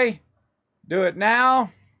early. Do it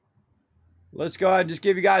now. Let's go ahead and just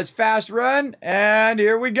give you guys fast run. And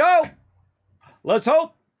here we go. Let's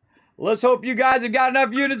hope. Let's hope you guys have got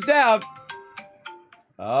enough units down.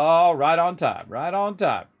 Oh, right on time. Right on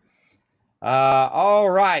time. All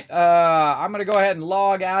right. I'm going to go ahead and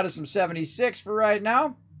log out of some 76 for right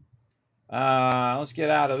now. Let's get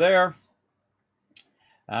out of there.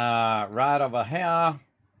 Right over here.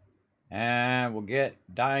 And we'll get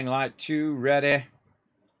Dying Light 2 ready.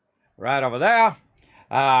 Right over there.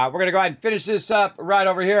 We're going to go ahead and finish this up right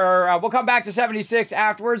over here. We'll come back to 76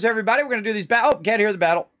 afterwards, everybody. We're going to do these battles. Oh, can't hear the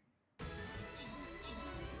battle.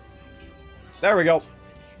 There we go.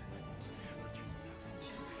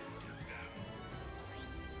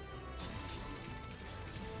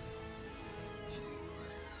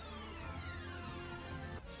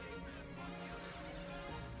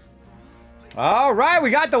 All right, we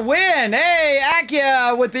got the win. Hey,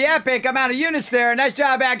 Akia with the epic amount of units there. Nice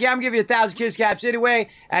job, Akia. I'm giving you 1,000 kiss caps anyway.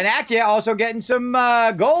 And Akia also getting some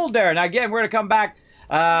gold there. Now, again, we're going to come back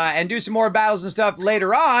and do some more battles and stuff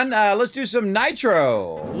later on. Let's do some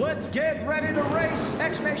nitro. Let's get ready to race!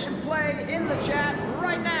 Exclamation play in the chat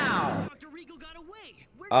right now.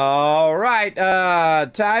 All right,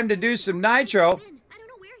 time to do some nitro. I don't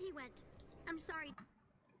know where he went. I'm sorry.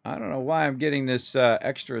 I don't know why I'm getting this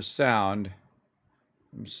extra sound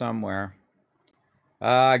from somewhere.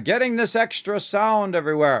 Getting this extra sound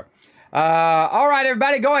everywhere. All right,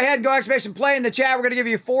 everybody, go ahead and go exclamation play in the chat. We're going to give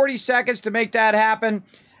you 40 seconds to make that happen.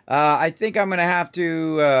 I think I'm going to have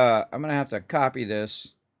to copy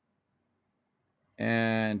this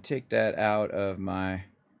and take that out of my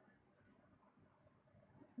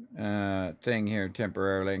thing here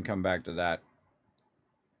temporarily and come back to that.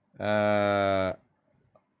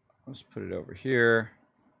 Let's put it over here.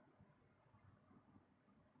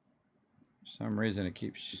 For some reason it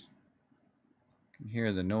keeps... I can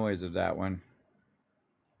hear the noise of that one.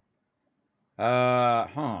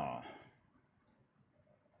 Trying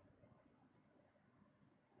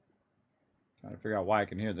to figure out why I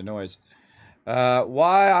can hear the noise.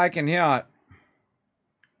 Why I can hear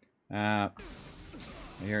it.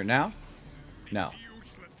 You hear it now? No.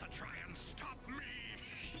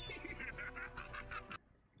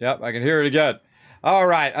 Yep, I can hear it again. All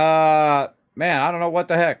right. Man, I don't know what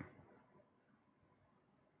the heck.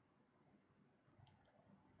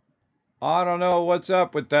 I don't know what's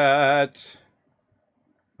up with that.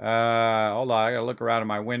 Hold on. I gotta look around in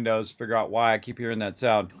my windows, figure out why I keep hearing that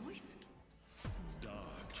sound.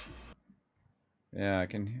 Yeah, I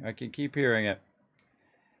can keep hearing it.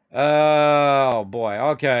 Oh boy.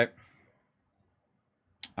 Okay.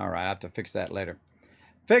 All right, I have to fix that later.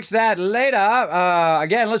 Fix that later.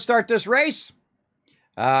 Again, let's start this race.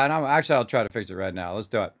 And actually, I'll try to fix it right now. Let's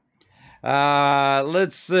do it.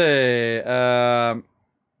 Let's see.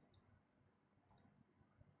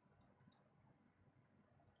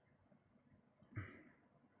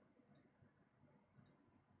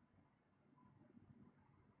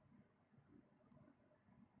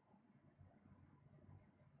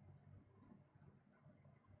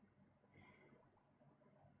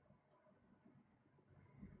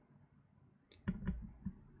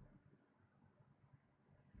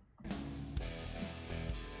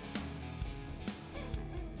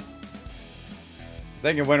 I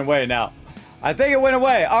think it went away now. I think it went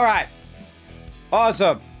away. All right.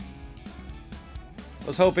 Awesome.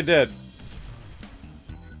 Let's hope it did.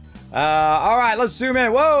 All right, let's zoom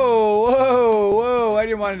in. Whoa, whoa, whoa. I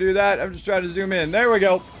didn't want to do that. I'm just trying to zoom in. There we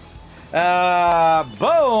go.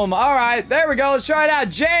 Boom. All right, there we go. Let's try it out.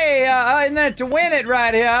 Jay, and then to win it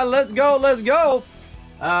right here. Let's go, let's go.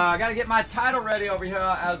 I got to get my title ready over here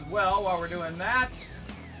as well while we're doing that.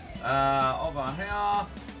 Over here.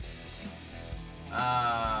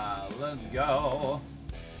 Let's go.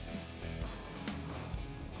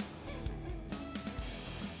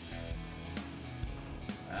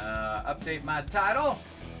 Update my title.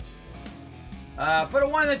 Put a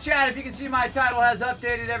 1 in the chat if you can see my title has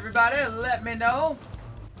updated, everybody. Let me know.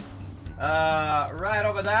 Right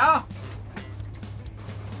over there.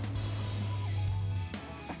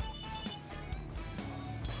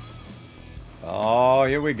 Oh,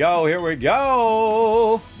 here we go. Here we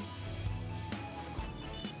go.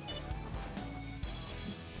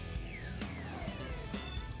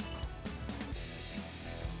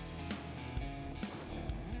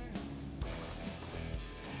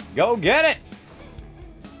 Go get it.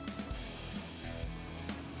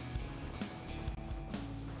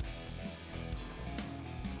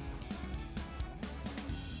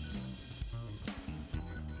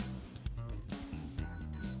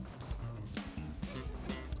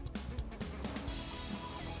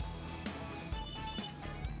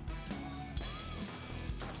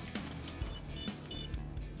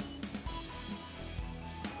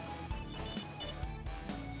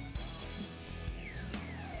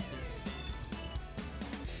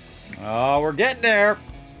 Oh, we're getting there.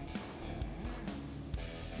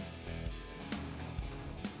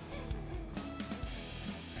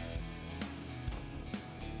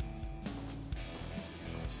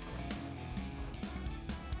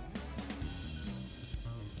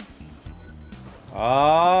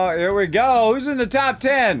 Oh, here we go. Who's in the top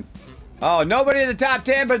 10? Oh, nobody in the top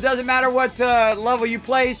 10, but it doesn't matter what level you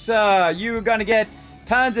place. You're going to get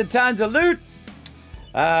tons and tons of loot.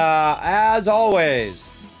 As always.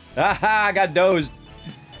 Haha, I got dozed.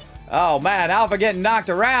 Oh, man. Alpha getting knocked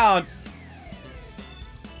around.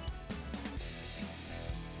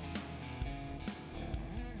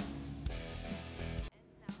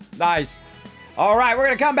 Nice. All right, we're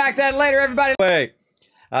going to come back to that later, everybody. Wait.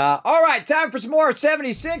 All right, time for some more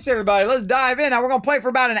 76, everybody. Let's dive in. Now, we're going to play for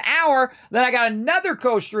about an hour. Then I got another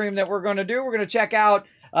co-stream that we're going to do. We're going to check out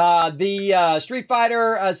the Street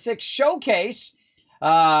Fighter 6 Showcase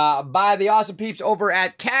by the awesome peeps over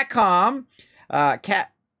at Capcom.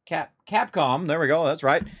 Capcom. There we go. That's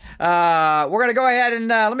right. We're going to go ahead and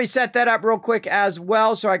let me set that up real quick as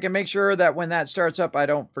well so I can make sure that when that starts up, I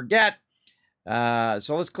don't forget.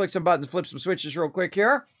 So let's click some buttons, flip some switches real quick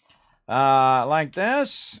here. Like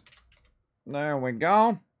this. There we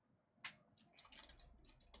go.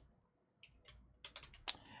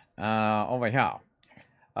 Over here.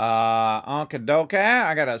 Onkadoke.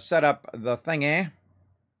 I gotta set up the thingy.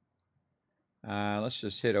 Let's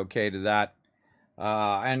just hit OK to that.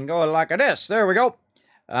 And go like this. There we go.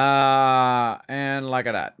 And like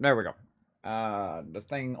that. There we go. The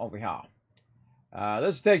thing over here.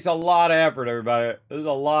 This takes a lot of effort, everybody. There's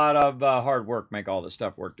a lot of hard work make all this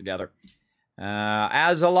stuff work together.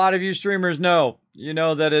 As a lot of you streamers know, you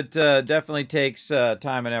know that it definitely takes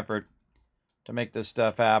time and effort to make this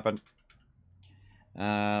stuff happen.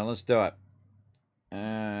 Let's do it.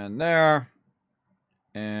 And there.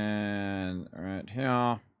 And right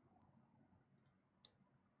here.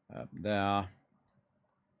 Up there.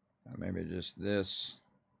 Maybe just this.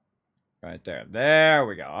 Right there. There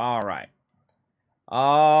we go. All right.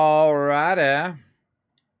 Alrighty.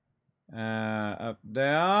 Up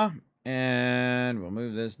there. And we'll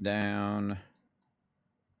move this down.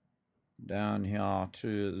 Down here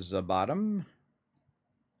to the bottom.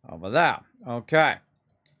 Over there. Okay.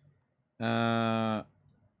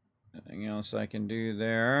 Anything else I can do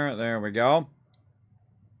there? There we go.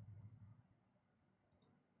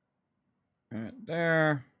 Right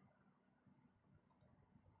there.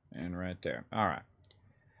 And right there. All right.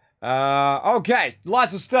 Okay,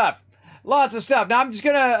 lots of stuff. Lots of stuff. Now, I'm just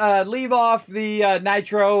going to leave off the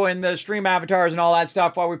Nitro and the stream avatars and all that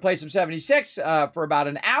stuff while we play some 76 for about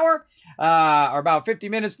an hour, or about 50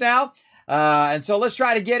 minutes now. And so let's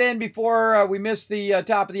try to get in before we miss the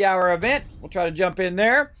top of the hour event. We'll try to jump in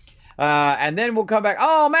there. And then we'll come back.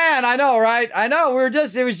 Oh, man, I know, right? I know.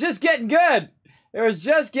 It was just getting good. It was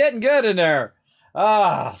just getting good in there.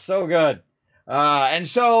 Ah, so good. And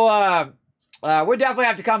so... we'll definitely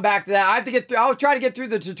have to come back to that. I have to get through. I'll try to get through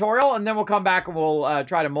the tutorial, and then we'll come back and we'll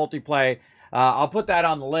try to multiplay. I'll put that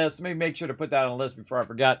on the list. Let me make sure to put that on the list before I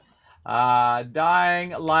forget.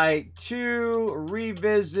 Dying Light 2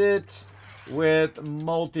 Revisit with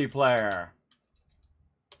multiplayer.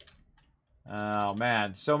 Oh,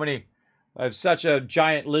 man. So many. I have such a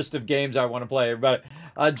giant list of games I want to play, everybody.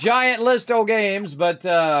 A giant list of games, but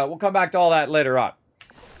we'll come back to all that later on.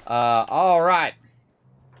 All right.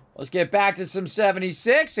 Let's get back to some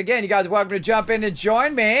 76. Again, you guys are welcome to jump in and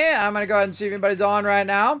join me. I'm going to go ahead and see if anybody's on right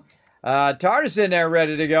now. TARDIS in there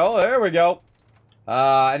ready to go. There we go.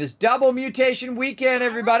 And it's double mutation weekend,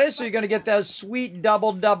 everybody. So you're going to get that sweet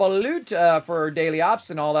double loot for daily ops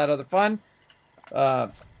and all that other fun.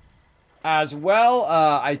 As well,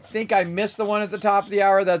 I think I missed the one at the top of the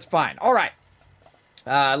hour. That's fine. All right.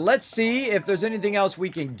 Let's see if there's anything else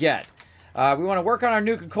we can get. We want to work on our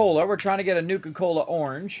Nuka-Cola. We're trying to get a Nuka-Cola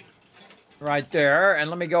orange right there. And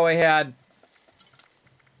let me go ahead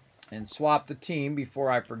and swap the team before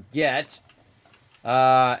I forget.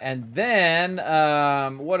 And then,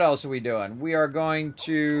 what else are we doing? We are going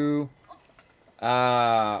to,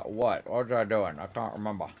 what? What was I doing? I can't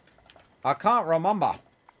remember.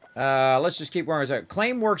 Let's just keep working.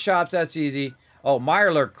 Claim workshops, that's easy. Oh,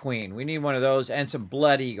 Mirelurk Queen. We need one of those and some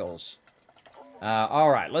Blood Eagles. All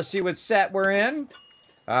right, let's see what set we're in.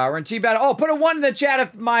 We're in Team Battle. Oh, put a 1 in the chat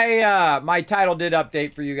if my my title did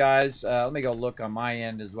update for you guys. Let me go look on my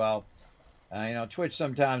end as well. You know, Twitch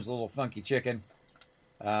sometimes a little funky chicken.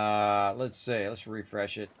 Let's see. Let's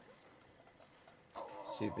refresh it.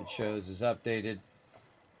 See if it shows is updated.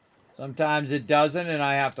 Sometimes it doesn't, and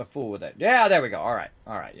I have to fool with it. Yeah, there we go. All right.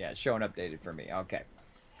 All right. Yeah, it's showing updated for me. Okay.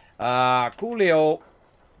 Coolio.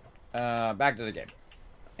 Back to the game.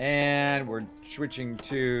 And we're switching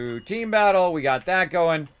to Team Battle. We got that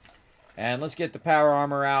going. And let's get the power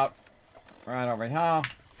armor out. Right over here.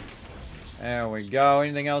 There we go.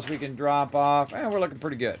 Anything else we can drop off? And we're looking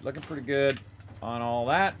pretty good. Looking pretty good on all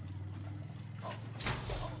that.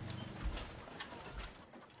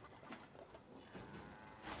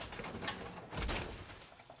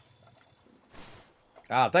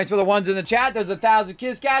 Thanks for the ones in the chat. There's 1,000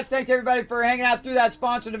 Kiss Cats. Thanks everybody for hanging out through that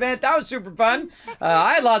sponsored event. That was super fun.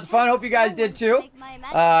 I had lots of fun. Hope you guys did too.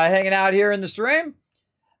 Hanging out here in the stream.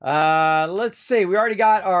 Let's see. We already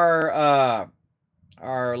got our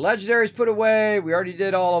legendaries put away. We already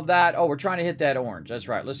did all of that. Oh, we're trying to hit that orange. That's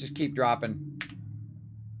right. Let's just keep dropping.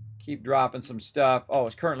 Keep dropping some stuff. Oh,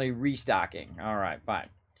 it's currently restocking. All right, fine.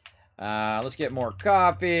 Let's get more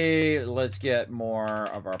coffee. Let's get more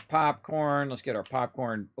of our popcorn. Let's get our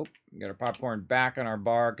popcorn. Oh, get our popcorn back on our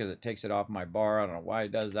bar because it takes it off my bar. I don't know why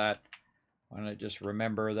it does that. Why don't I just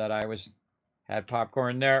remember that I had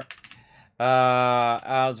popcorn there?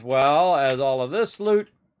 As well as all of this loot.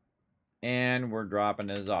 And we're dropping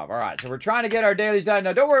this off. All right, so we're trying to get our dailies done.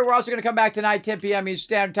 Now, don't worry. We're also going to come back tonight, 10 p.m. Eastern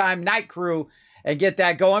Standard Time, Night Crew, and get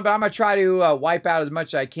that going. But I'm going to try to wipe out as much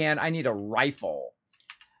as I can. I need a rifle.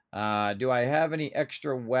 Do I have any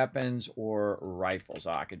extra weapons or rifles?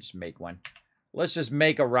 Oh, I could just make one. Let's just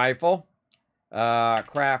make a rifle.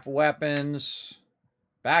 Craft weapons.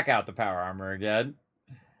 Back out the power armor again.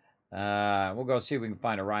 We'll go see if we can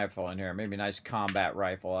find a rifle in here. Maybe a nice combat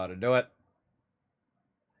rifle ought to do it.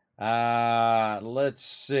 Let's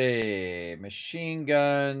see. Machine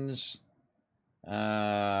guns.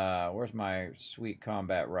 Where's my sweet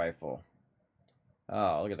combat rifle?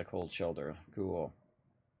 Oh, look at the cold shoulder. Cool.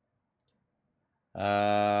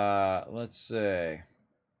 Let's see.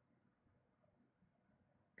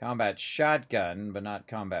 Combat shotgun, but not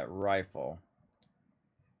combat rifle.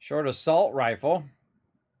 Short assault rifle.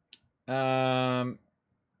 Is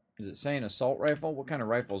it saying assault rifle? What kind of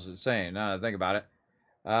rifle is it saying? Now that I think about it.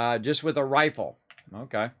 Just with a rifle.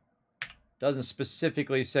 Okay. Doesn't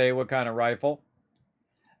specifically say what kind of rifle.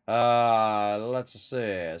 Let's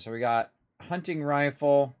see. So we got hunting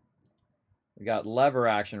rifle. We got lever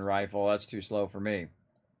action rifle. That's too slow for me.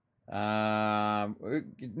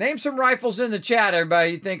 Name some rifles in the chat,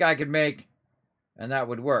 everybody, you think I could make, and that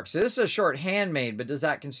would work. So this is a short handmade, but does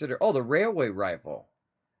that consider... Oh, the railway rifle.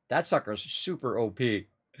 That sucker's super OP.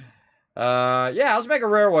 Yeah, let's make a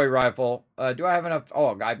railway rifle. Do I have enough...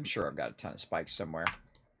 Oh, I'm sure I've got a ton of spikes somewhere.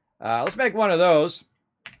 Let's make one of those.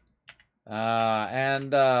 Oh,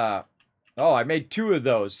 I made 2 of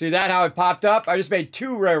those. See that, how it popped up? I just made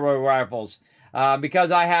 2 railway rifles.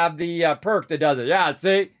 Because I have the perk that does it. Yeah,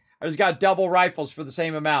 see? I just got double rifles for the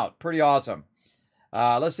same amount. Pretty awesome.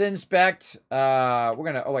 Let's inspect. We're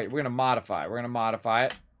gonna modify. We're gonna modify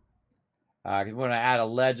it. Because we're gonna add a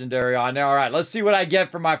legendary on there. All right, let's see what I get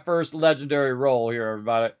for my first legendary roll here,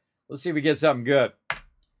 everybody. Let's see if we get something good.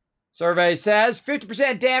 Survey says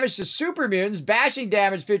 50% damage to super mutants, bashing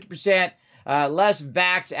damage 50%, less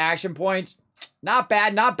vax action points. Not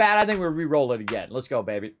bad, not bad. I think we'll re-roll it again. Let's go,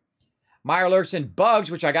 baby. Mirelurks and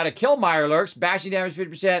bugs, which I got to kill Mirelurks. Bashing damage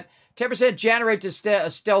 50%. 10% generate to a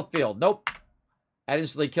stealth field. Nope. That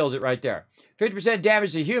instantly kills it right there. 50%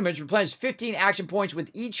 damage to humans. Replenish 15 action points with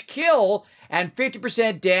each kill. And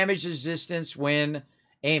 50% damage resistance when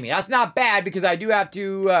aiming. That's not bad because I do have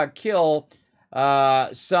to kill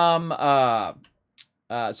some blood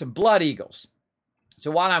eagles.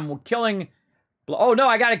 So while I'm killing... Oh, no,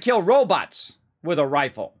 I got to kill robots with a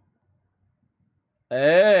rifle.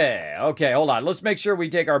 Hey, okay, hold on. Let's make sure we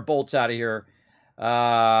take our bolts out of here.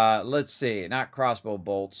 Let's see. Not crossbow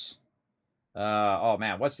bolts. Oh,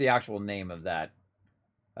 man, what's the actual name of that?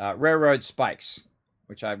 Railroad spikes,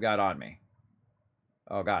 which I've got on me.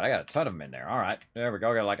 Oh, God, I got a ton of them in there. All right, there we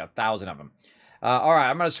go. I got like 1,000 of them. All right,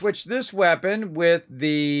 I'm going to switch this weapon with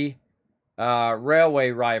the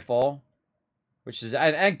railway rifle, which is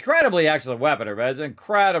an incredibly excellent weapon. It's an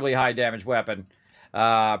incredibly high damage weapon.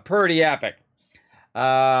 Pretty epic.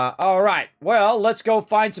 All right. Well, let's go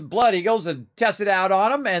find some blood eagles and test it out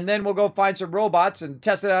on them, and then we'll go find some robots and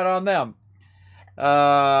test it out on them.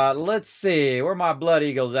 Let's see. Where are my blood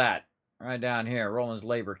eagles at? Right down here. Roland's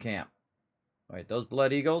labor camp. Wait, those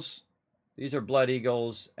blood eagles? These are blood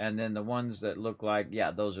eagles, and then the ones that look like...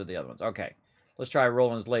 Yeah, those are the other ones. Okay. Let's try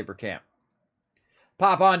Roland's labor camp.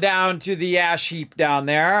 Pop on down to the ash heap down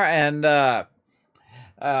there and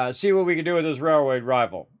see what we can do with this railroad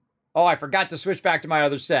rifle. Oh, I forgot to switch back to my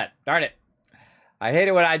other set. Darn it. I hate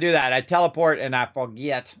it when I do that. I teleport and I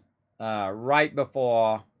forget right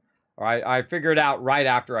before, or I figure it out right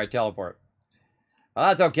after I teleport. Well,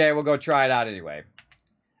 that's okay. We'll go try it out anyway.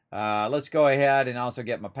 Let's go ahead and also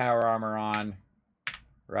get my power armor on.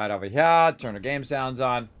 Right over here. Turn the game sounds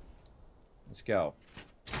on. Let's go.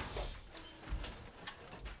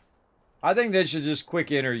 I think they should just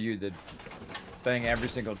quick enter you the thing every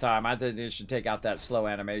single time. I think they should take out that slow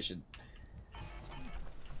animation.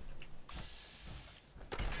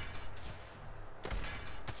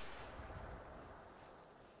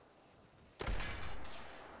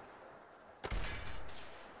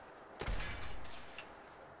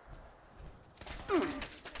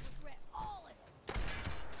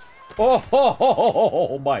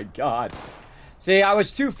 Oh my God. See, I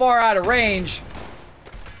was too far out of range.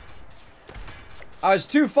 I was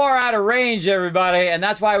too far out of range, everybody, and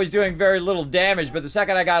that's why I was doing very little damage. But the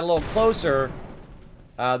second I got a little closer,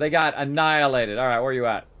 they got annihilated. All right, where are you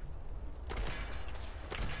at?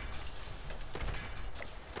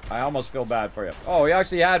 I almost feel bad for you. Oh, he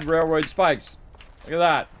actually had railroad spikes. Look at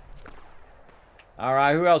that. All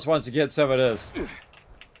right, who else wants to get some of this?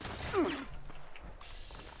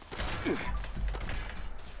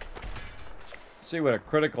 See what a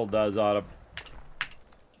critical does on him.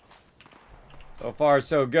 So far,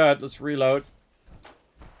 so good. Let's reload.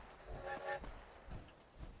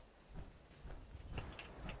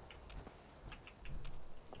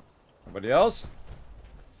 Anybody else?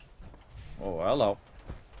 Oh, hello.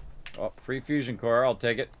 Oh, free fusion core. I'll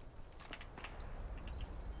take it.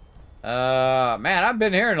 Man, I've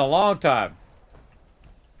been here in a long time.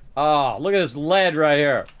 Oh, look at this lead right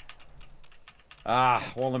here. Ah,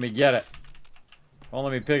 won't let me get it. Won't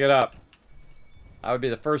let me pick it up. That would be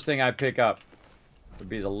the first thing I pick up. Would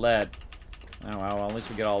be the lead. Oh, well, at least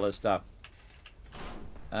we get all this stuff.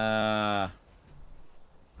 I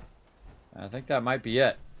think that might be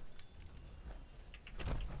it.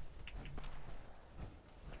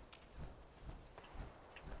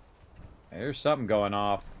 There's something going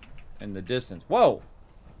off in the distance. Whoa!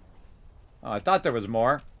 Oh, I thought there was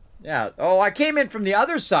more. Yeah. Oh, I came in from the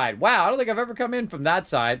other side. Wow, I don't think I've ever come in from that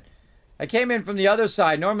side. I came in from the other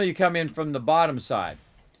side. Normally you come in from the bottom side.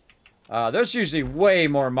 There's usually way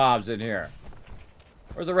more mobs in here.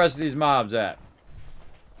 Where's the rest of these mobs at?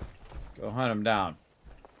 Go hunt them down.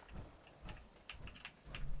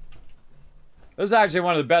 This is actually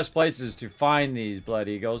one of the best places to find these blood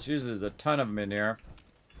eagles. Usually there's a ton of them in here.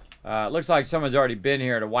 It looks like someone's already been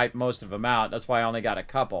here to wipe most of them out. That's why I only got a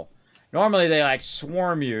couple. Normally they like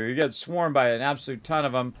swarm you. You get swarmed by an absolute ton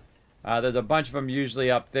of them. There's a bunch of them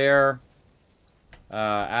usually up there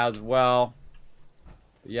as well.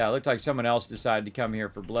 But yeah, it looked like someone else decided to come here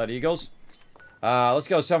for blood eagles. Let's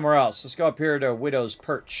go somewhere else. Let's go up here to Widow's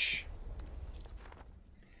Perch.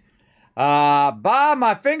 Bob,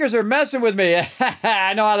 my fingers are messing with me.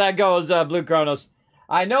 I know how that goes, Blue Kronos.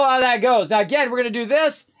 I know how that goes. Now again, we're gonna do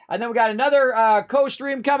this, and then we got another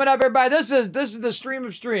co-stream coming up, everybody. This is the stream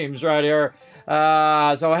of streams right here.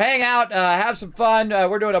 So hang out, have some fun.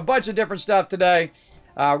 We're doing a bunch of different stuff today.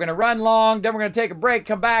 We're gonna run long, then we're gonna take a break,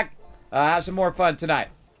 come back, have some more fun tonight.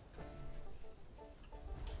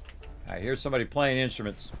 I hear somebody playing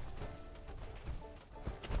instruments.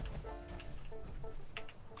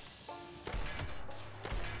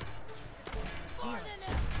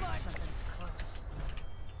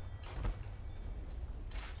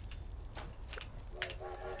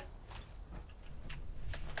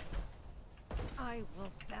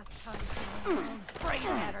 About time you own brain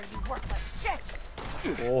matter, you worthless shit!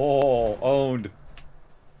 Oh, owned.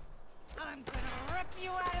 I'm gonna rip you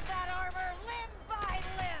out of that armor limb by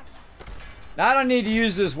limb! Now, I don't need to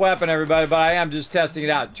use this weapon, everybody, but I am just testing it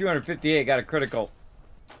out. 258 got a critical.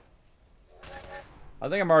 I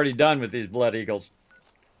think I'm already done with these Blood Eagles.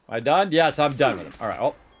 Am I done? Yes, I'm done with them. All right.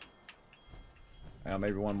 Oh. Well,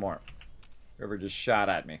 maybe one more. Whoever just shot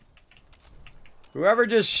at me. Whoever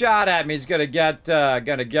just shot at me is gonna get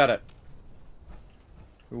it.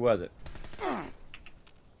 Who was it? I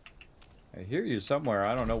hear you somewhere.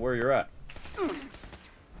 I don't know where you're at. How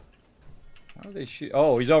do they shoot?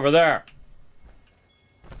 Oh, he's over there.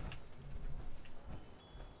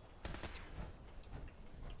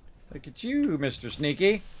 Look at you, Mr.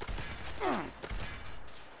 Sneaky.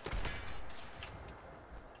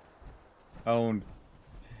 Owned.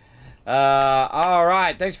 All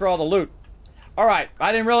right. Thanks for all the loot. All right.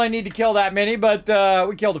 I didn't really need to kill that many, but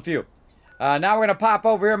we killed a few. Now we're going to pop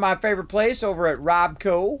over here, my favorite place, over at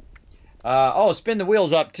Robco. Oh, spin the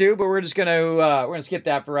wheels up too, but we're just going to we're going to skip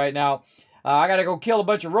that for right now. I got to go kill a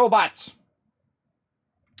bunch of robots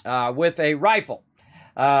with a rifle.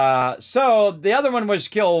 So the other one was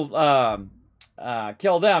kill them.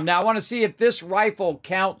 Now I want to see if this rifle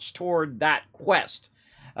counts toward that quest,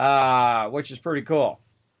 which is pretty cool.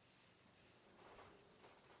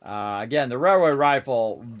 Again, the railway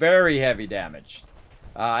rifle, very heavy damage.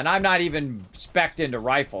 And I'm not even spec'd into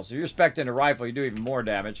rifles. So if you're spec'd into rifle, you do even more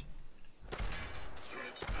damage.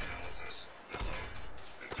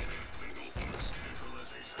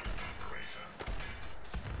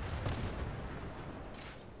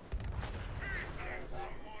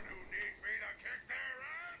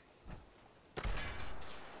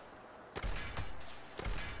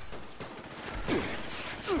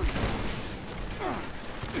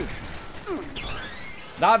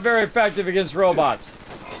 Not very effective against robots.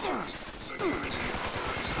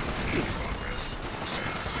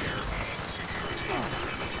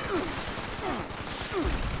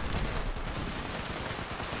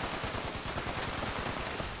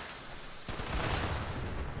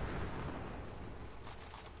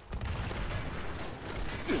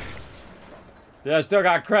 Yeah, I still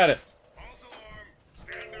got credit.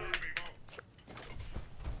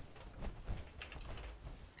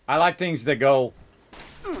 I like things that go.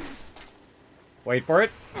 Wait for it.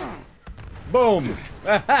 Boom.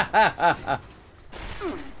 This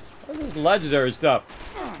is legendary stuff.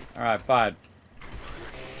 All right, fine.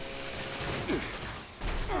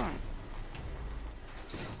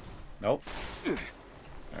 Nope.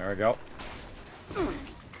 There we go.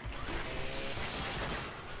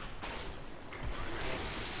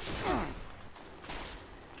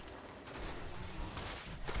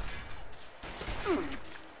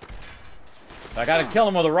 I gotta kill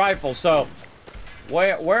him with a rifle, so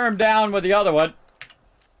wear him down with the other one.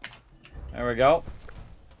 There we go.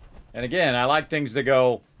 And again, I like things that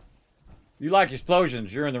go. You like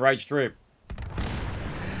explosions, you're in the right stream.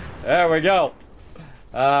 There we go.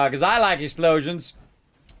 Because I like explosions.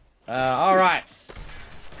 All right.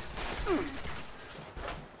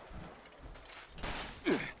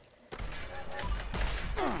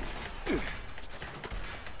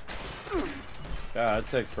 It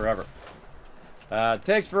takes forever. It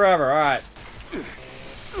takes forever, all right.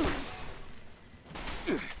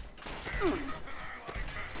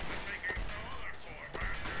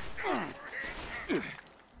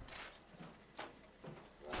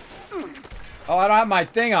 Oh, I don't have my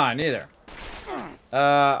thing on either.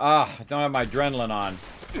 I don't have my adrenaline on.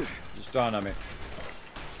 Just dawned on me.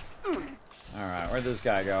 Alright, where'd this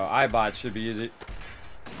guy go? iBot should be easy.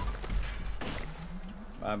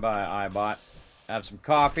 Bye-bye, iBot. Have some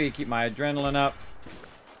coffee, keep my adrenaline up.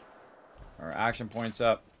 Or action points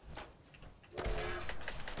up.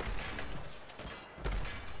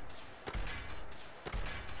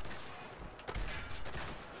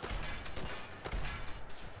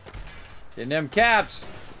 Getting them caps.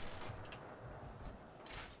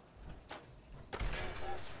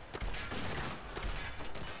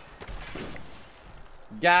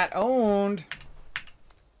 Got owned.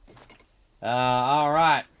 All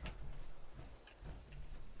right.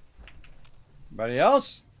 Anybody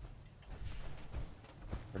else?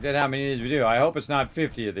 Forget how many of these we do. I hope it's not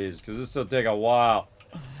 50 of these, because this will take a while.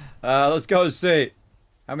 Let's go see.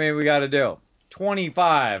 How many we got to do?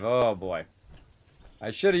 25. Oh, boy. I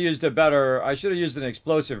should have used a better... I should have used an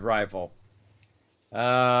explosive rifle.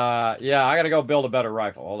 Yeah, I got to go build a better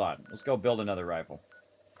rifle. Hold on. Let's go build another rifle.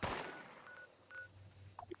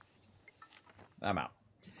 I'm out.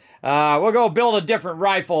 We'll go build a different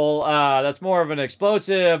rifle that's more of an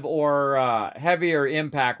explosive or heavier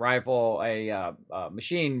impact rifle, a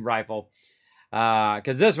machine rifle.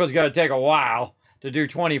 Because this was going to take a while to do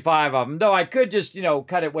 25 of them. Though I could just, you know,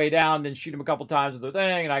 cut it way down and shoot them a couple times with the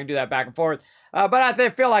thing, and I can do that back and forth. But I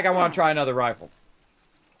feel like I want to try another rifle.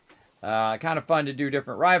 Kind of fun to do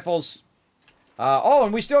different rifles. Oh,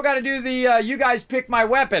 and we still got to do the you guys pick my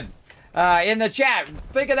weapon in the chat.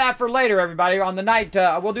 Think of that for later, everybody. On the night,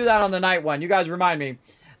 we'll do that on the night one. You guys remind me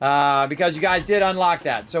because you guys did unlock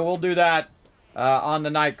that. So we'll do that on the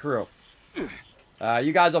night crew.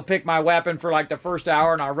 You guys will pick my weapon for like the first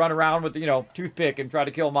hour, and I'll run around with, you know, toothpick and try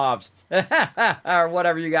to kill mobs. Or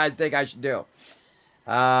whatever you guys think I should do.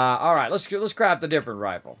 All right, let's craft a different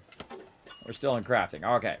rifle. We're still in crafting.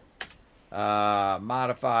 Okay.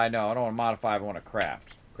 Modify. No, I don't want to modify. I want to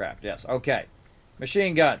craft. Craft, yes. Okay.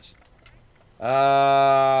 Machine guns.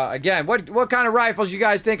 Again, what kind of rifles you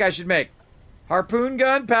guys think I should make? Harpoon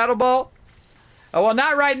gun? Paddle ball? Oh, well,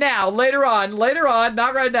 not right now. Later on. Later on.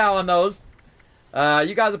 Not right now on those.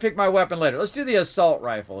 You guys will pick my weapon later. Let's do the assault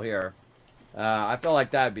rifle here. I feel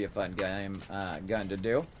like that'd be a fun gun to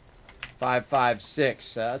do.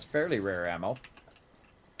 5.56. That's fairly rare ammo.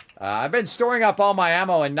 I've been storing up all my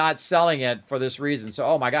ammo and not selling it for this reason. So,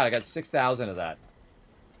 oh my god, I got 6,000 of that.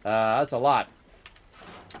 That's a lot.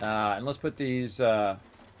 And let's put these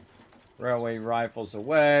railway rifles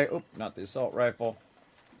away. Oop, not the assault rifle.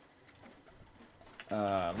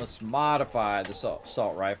 Let's modify the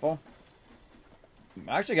assault rifle.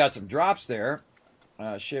 I actually got some drops there.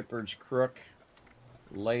 Shepherd's Crook.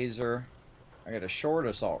 Laser. I got a short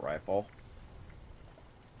assault rifle.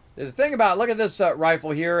 See, the thing about, look at this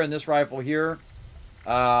rifle here and this rifle here.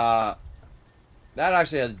 That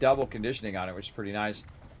actually has double conditioning on it, which is pretty nice.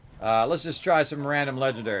 Let's just try some random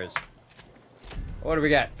legendaries. What do we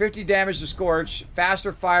got? 50 damage to Scorch.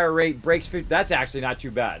 Faster fire rate. Breaks 50. That's actually not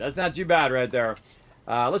too bad. That's not too bad right there.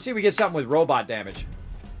 Let's see if we get something with robot damage.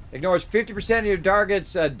 Ignores 50% of your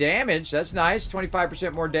target's damage. That's nice.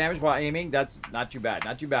 25% more damage while aiming. That's not too bad.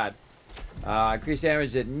 Not too bad. Increased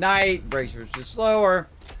damage at night. Breaks slower.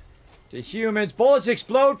 To humans. Bullets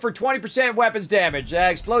explode for 20% weapons damage.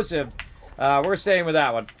 Explosive. We're staying with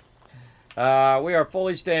that one. We are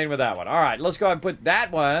fully staying with that one. All right, let's go ahead and put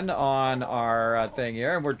that one on our thing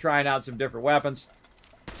here. And we're trying out some different weapons.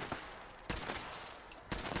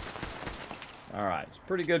 All right, it's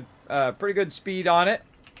pretty good speed on it.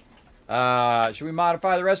 Should we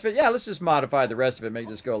modify the rest of it? Yeah, let's just modify the rest of it. Make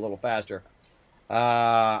this go a little faster.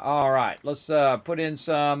 All right, let's put in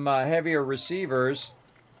some heavier receivers.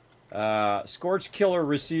 Scorch Killer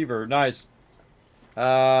Receiver. Nice.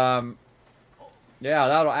 Yeah,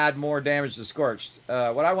 that'll add more damage to Scorched.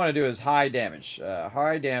 What I want to do is high damage.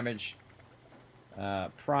 High damage.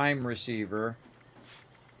 Prime Receiver.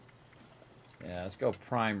 Yeah, let's go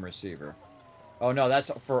Prime Receiver. Oh, no, that's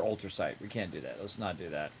for Ultrasight. We can't do that. Let's not do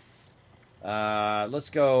that. Let's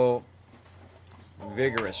go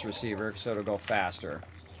Vigorous Receiver, so it'll go faster.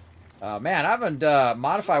 Man, I haven't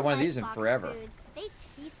modified one of these in forever. They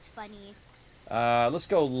taste funny. Let's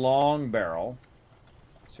go Long Barrel,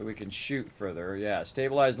 so we can shoot further. Yeah,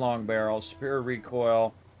 Stabilized Long Barrel, Superior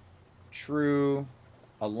Recoil, True,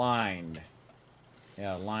 Aligned.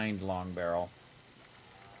 Yeah, Aligned Long Barrel.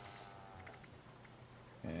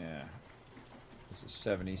 Yeah. This is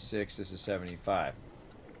 76, this is 75.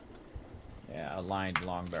 Yeah, Aligned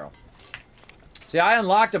Long Barrel. See, I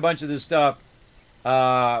unlocked a bunch of this stuff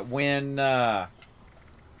when I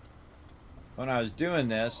was doing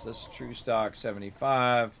this. This is True Stock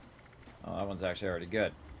 75. Oh, that one's actually already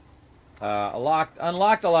good.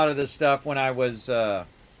 Unlocked a lot of this stuff when I was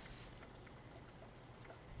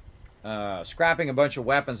scrapping a bunch of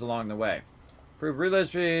weapons along the way. Improve reload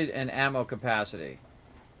speed and ammo capacity.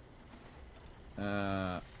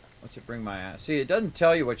 What's it bring my... See, it doesn't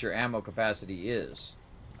tell you what your ammo capacity is.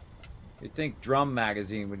 You'd think drum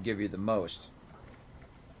magazine would give you the most.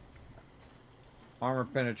 Armor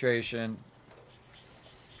penetration.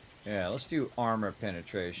 Yeah, let's do armor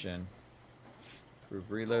penetration.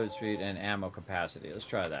 Improve reload speed and ammo capacity. Let's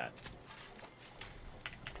try that.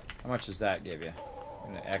 How much does that give you?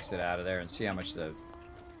 I'm going to exit out of there and see how much the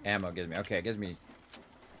ammo gives me. Okay, it gives me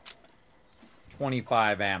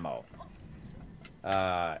 25 ammo.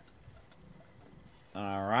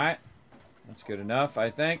 Alright. That's good enough,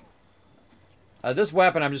 I think. This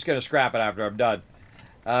weapon, I'm just going to scrap it after I'm done.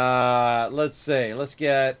 Let's see. Let's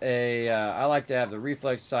get a... I like to have the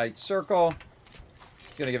reflex sight circle.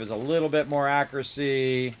 It's going to give us a little bit more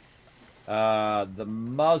accuracy. The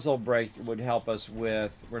muzzle brake would help us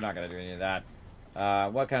with... We're not going to do any of that.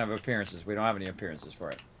 What kind of appearances? We don't have any appearances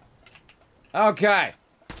for it. Okay.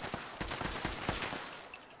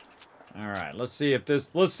 All right, let's see if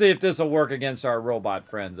this will work against our robot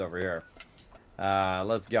friends over here.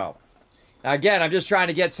 Let's go. Again, I'm just trying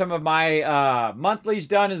to get some of my monthlies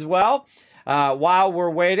done as well while we're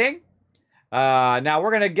waiting. Now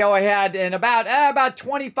we're going to go ahead in about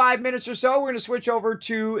 25 minutes or so. We're going to switch over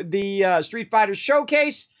to the Street Fighter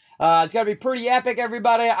Showcase. It's going to be pretty epic,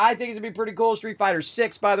 everybody. I think it's going to be pretty cool. Street Fighter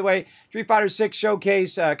 6, by the way. Street Fighter 6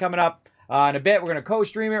 Showcase coming up in a bit. We're going to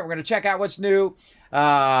co-stream it. We're going to check out what's new.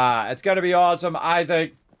 It's going to be awesome, I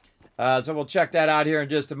think. So we'll check that out here in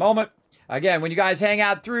just a moment. Again, when you guys hang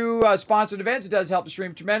out through sponsored events, it does help the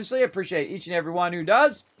stream tremendously. I appreciate each and every one who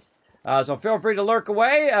does. So feel free to lurk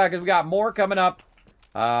away because we got more coming up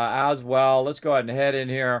as well. Let's go ahead and head in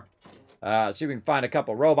here. See if we can find a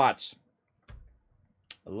couple robots.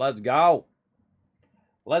 Let's go.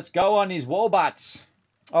 Let's go on these wobots.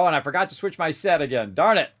 Oh, and I forgot to switch my set again.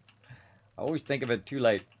 Darn it. I always think of it too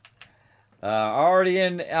late. Already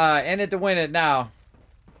in it to win it now.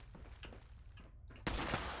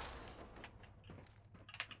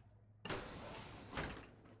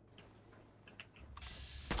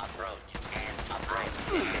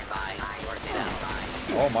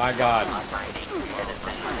 Oh my God.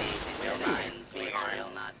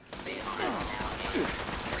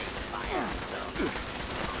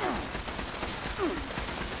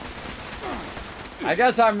 I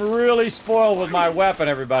guess I'm really spoiled with my weapon,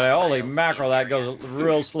 everybody. Holy mackerel, that goes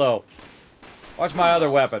real slow. Watch my other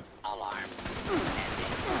weapon.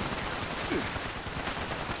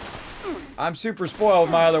 I'm super spoiled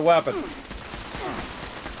with my other weapon.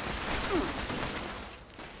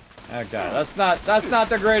 Okay, that's not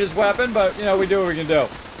the greatest weapon, but you know, we do what we can do.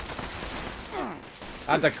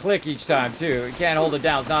 I have to click each time too. You can't hold it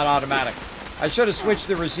down, it's not automatic. I should have switched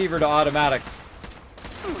the receiver to automatic.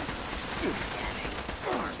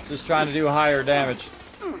 Just trying to do higher damage.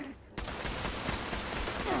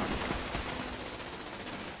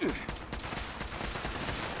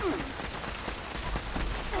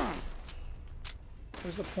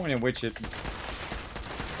 There's a point in which it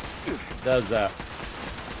does that.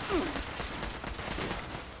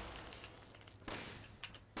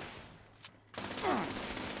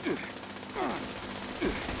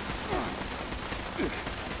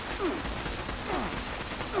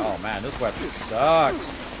 Oh man, this weapon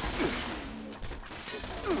sucks.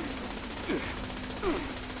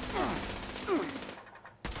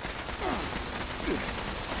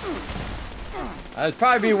 It'd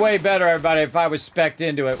probably be way better, everybody, if I was spec'd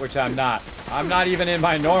into it, which I'm not. I'm not even in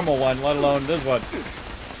my normal one, let alone this one.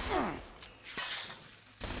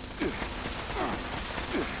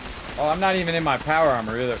 Oh, I'm not even in my power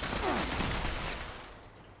armor either.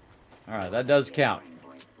 Alright, that does count.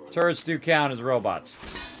 Turrets do count as robots.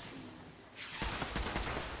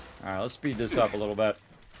 Alright, let's speed this up a little bit.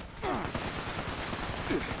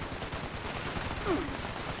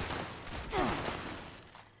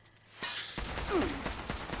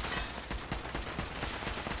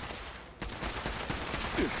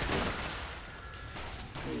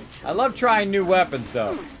 I love trying new weapons,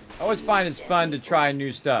 though. I always find it's fun to try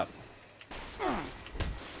new stuff.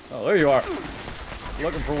 Oh, there you are.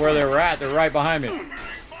 Looking for where they were at. They're right behind me.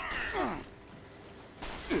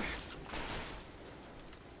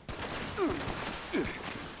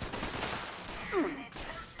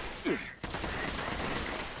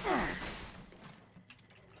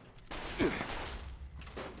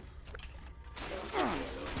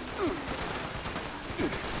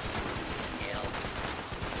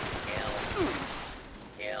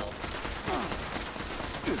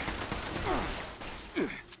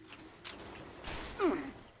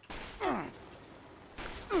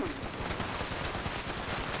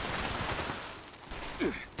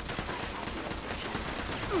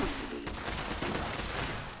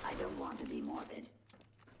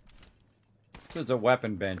 There's a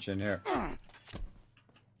weapon bench in here.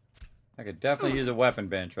 I could definitely use a weapon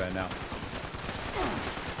bench right now.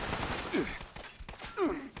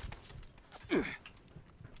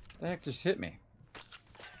 The heck just hit me?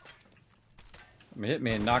 Hit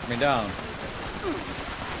me and knocked me down.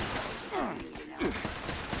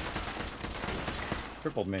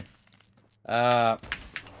 Crippled me.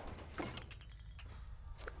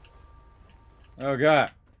 Okay.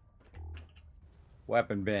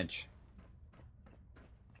 Weapon bench.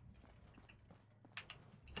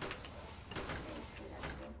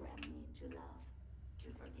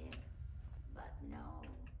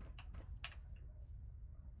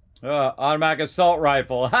 Automatic assault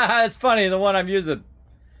rifle. That's funny, the one I'm using.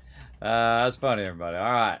 That's funny, everybody.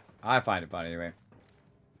 Alright. I find it funny anyway.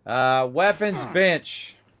 Weapons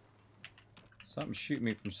bench. Something's shooting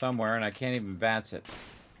me from somewhere and I can't even advance it.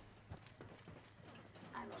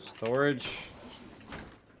 Storage.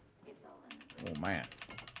 Oh man.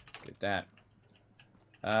 Get that.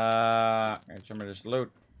 Some of this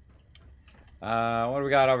loot. What do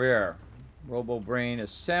we got over here? Robo Brain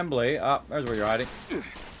Assembly. Oh, there's where you're hiding.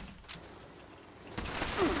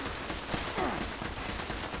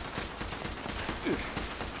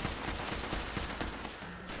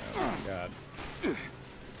 Oh my god.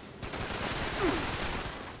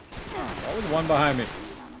 What was the one behind me?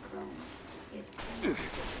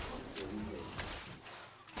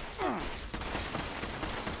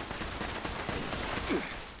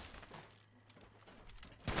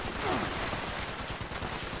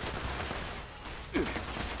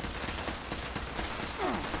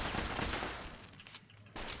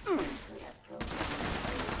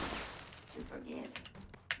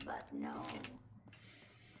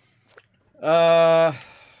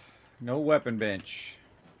 No weapon bench.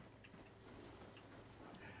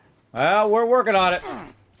 Well, we're working on it.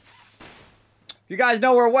 If you guys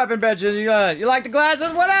know where a weapon bench is, you like the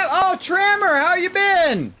glasses? What up? Oh, Trammer, how you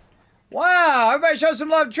been? Wow, everybody show some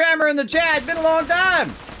love to Trammer in the chat. It's been a long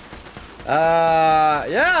time.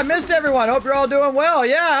 Yeah, I missed everyone. Hope you're all doing well.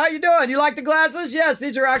 Yeah, how you doing? You like the glasses? Yes,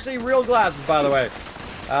 these are actually real glasses, by the way.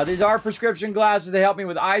 These are prescription glasses. They help me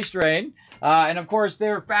with eye strain. And of course,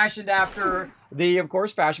 they're fashioned after the, of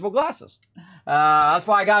course, fashionable glasses. That's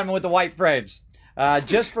why I got them with the white frames.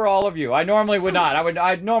 Just for all of you. I normally would not.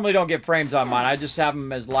 I normally don't get frames on mine. I just have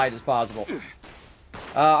them as light as possible.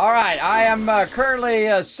 All right, I am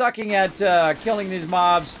currently sucking at killing these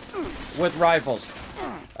mobs with rifles.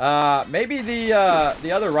 Maybe the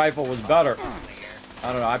other rifle was better.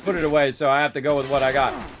 I don't know. I put it away, so I have to go with what I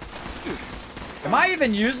got. Am I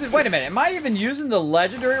even using... Wait a minute. Am I even using the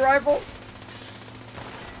legendary rifle?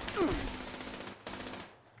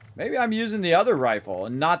 Maybe I'm using the other rifle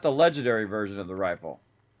and not the legendary version of the rifle.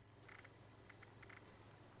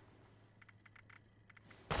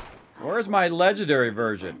 Where's my legendary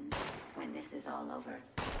version? When this is all over.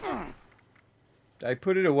 Did I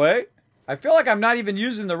put it away? I feel like I'm not even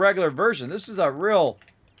using the regular version. This is a real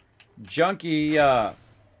junky,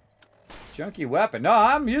 junky weapon. No,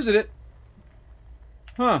 I'm using it.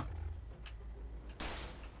 Huh.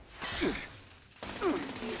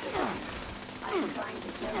 I'm trying to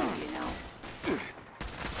kill you, you know.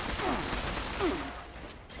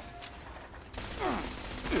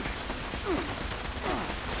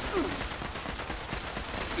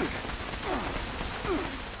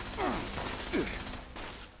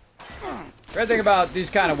 Great thing about these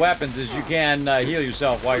kind of weapons is you can heal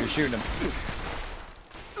yourself while you're shooting them.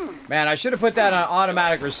 Man, I should have put that on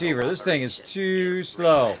automatic receiver. This thing is too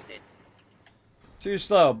slow. Too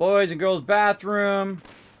slow. Boys and girls bathroom.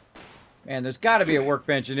 Man, there's got to be a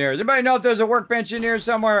workbench in here. Does anybody know if there's a workbench in here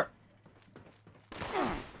somewhere?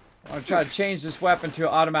 I want to try to change this weapon to an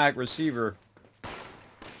automatic receiver.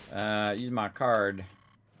 Use my card.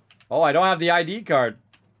 Oh, I don't have the ID card.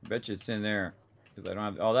 I bet you it's in there. Because I don't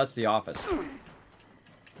have... Oh, that's the office.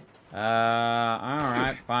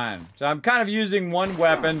 Alright, fine. So I'm kind of using one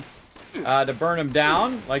weapon to burn them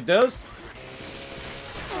down, like this.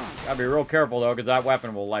 Gotta be real careful, though, because that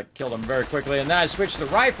weapon will, like, kill them very quickly. And then I switch the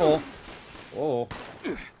rifle. Whoa.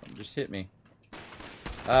 Something just hit me.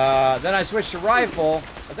 Then I switch to rifle.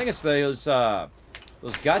 I think it's those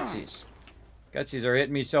gutsies. Gutsies are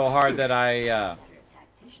hitting me so hard that I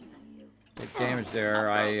take damage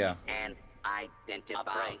there. I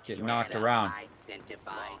get knocked around.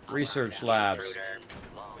 Research labs.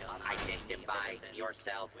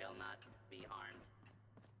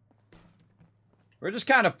 We're just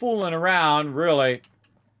kind of fooling around, really.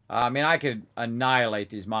 I mean, I could annihilate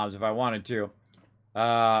these mobs if I wanted to.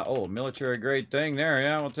 Oh, military grade thing there.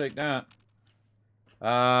 Yeah, we'll take that.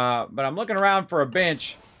 But I'm looking around for a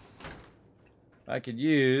bench I could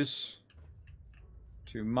use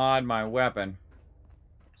to mod my weapon.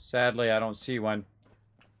 Sadly, I don't see one.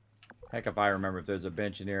 Heck if I remember if there's a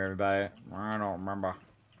bench in here, everybody. I don't remember.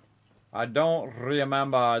 I don't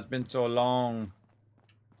remember. It's been so long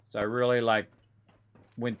since I really, like,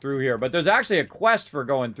 went through here. But there's actually a quest for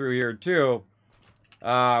going through here, too.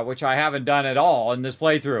 Which I haven't done at all in this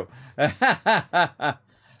playthrough. We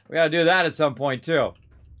gotta do that at some point, too.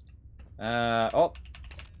 Oh.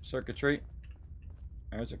 Circuitry.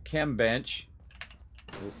 There's a chem bench.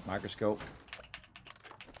 Ooh, microscope.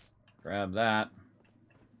 Grab that.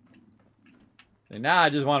 And now I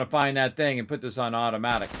just want to find that thing and put this on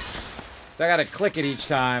automatic. So I gotta click it each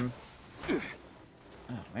time. Oh,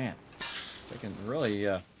 man. They can really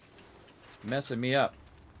messing me up.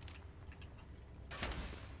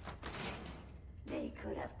 They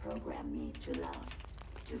could have programmed me to love,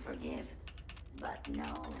 to forgive, but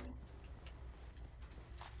no.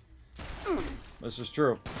 This is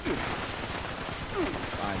true.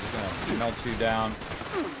 Fine, just gonna melt you down.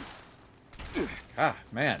 Ah,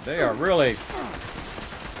 man, they are really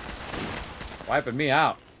wiping me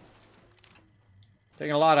out.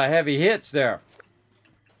 Taking a lot of heavy hits there.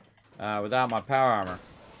 Without my power armor.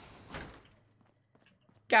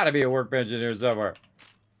 Gotta be a workbench in here somewhere.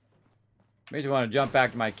 Makes me want to jump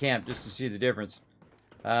back to my camp just to see the difference.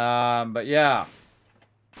 But yeah.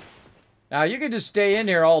 Now, you can just stay in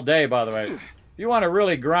here all day, by the way. If you want to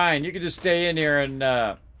really grind, you can just stay in here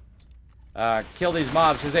and kill these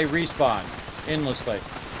mobs because they respawn endlessly.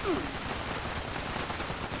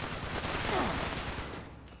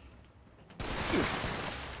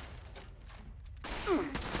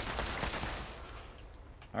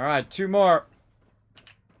 All right, 2 more.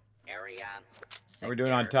 How are we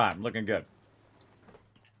doing on time? Looking good.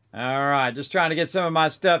 All right, just trying to get some of my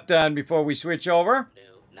stuff done before we switch over. Do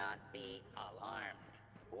not be alarmed.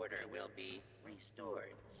 Order will be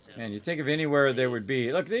restored soon. Man, you think of anywhere there would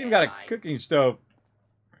be. Look, they even got a cooking stove.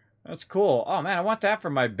 That's cool. Oh, man, I want that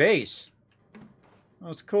for my base.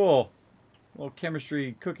 That's cool. Little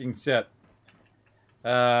chemistry cooking set.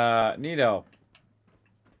 Neato.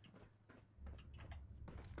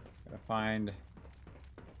 Gotta find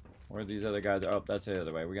where these other guys are. Oh, that's the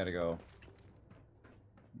other way. We gotta go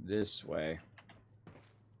this way.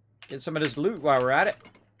 Get some of this loot while we're at it.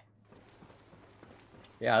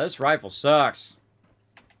 Yeah, this rifle sucks.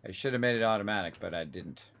 I should have made it automatic, but I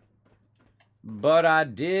didn't.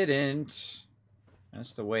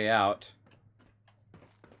 That's the way out.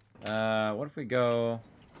 What if we go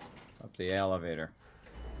up the elevator?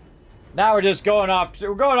 Now we're just going off.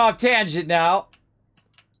 We're going off tangent now.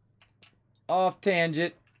 Off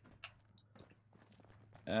tangent.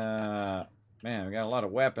 Man, we got a lot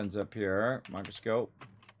of weapons up here. Microscope.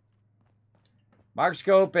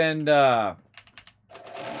 Microscope and, a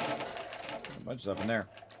bunch of stuff in there.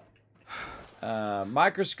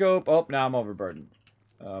 Microscope. Oh, now I'm overburdened.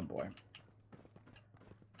 Oh, boy.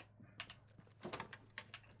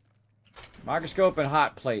 Microscope and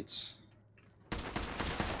hot plates.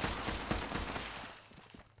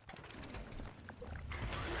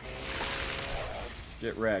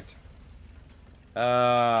 Get wrecked.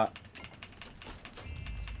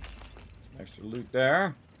 Extra loot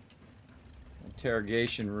there.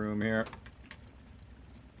 Interrogation room here.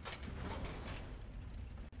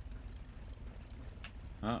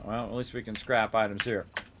 Well, at least we can scrap items here.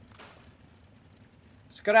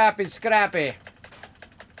 Scrappy, scrappy.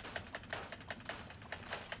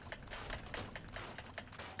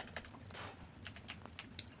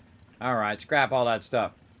 All right, scrap all that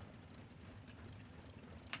stuff.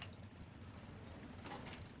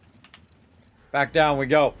 Back down we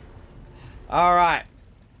go. All right.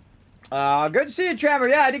 Good to see you, Trevor.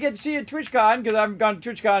 Yeah, I did get to see you at TwitchCon because I haven't gone to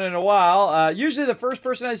TwitchCon in a while. Usually the first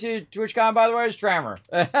person I see at TwitchCon, by the way, is Trevor.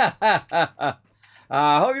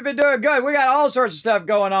 Hope you've been doing good. We got all sorts of stuff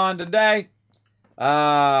going on today.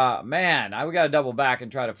 Man, we got to double back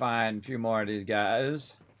and try to find a few more of these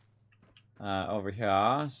guys over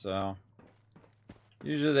here. So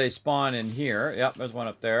usually they spawn in here. Yep, there's one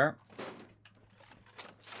up there.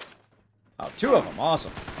 Oh, 2 of them.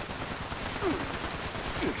 Awesome.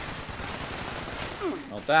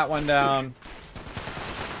 Melt that one down.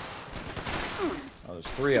 Oh, there's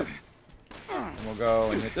 3 of them. And we'll go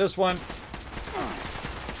and hit this one.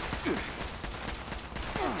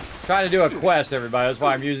 Trying to do a quest, everybody. That's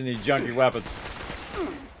why I'm using these junky weapons.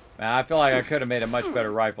 Man, I feel like I could have made a much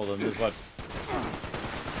better rifle than this one.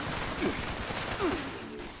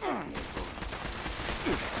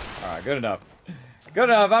 Alright, good enough. Good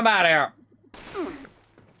enough. I'm out of here.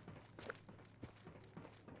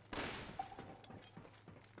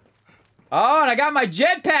 Oh, and I got my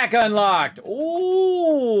jetpack unlocked.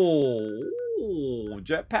 Ooh,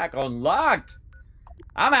 jetpack unlocked.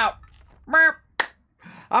 I'm out.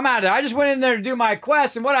 I'm out of there. I just went in there to do my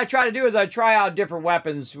quest, and what I try to do is I try out different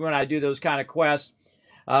weapons when I do those kind of quests.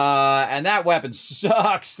 And that weapon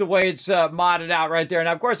sucks the way it's modded out right there.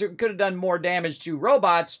 Now, of course, it could have done more damage to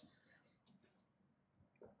robots.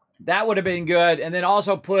 That would have been good. And then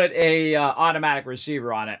also put a automatic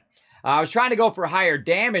receiver on it. I was trying to go for higher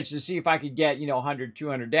damage to see if I could get, 100,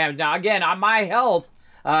 200 damage. Now, again, my health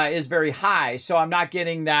is very high, so I'm not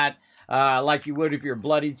getting that like you would if you're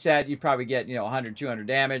bloodied set. You'd probably get, 100, 200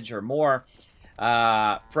 damage or more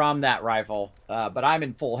from that rifle. But I'm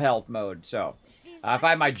in full health mode, so if I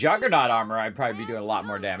had my Juggernaut armor, I'd probably be doing a lot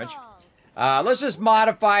more damage. Let's just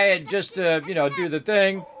modify it just to, do the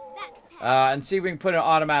thing and see if we can put an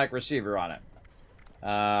automatic receiver on it.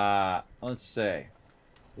 Let's see.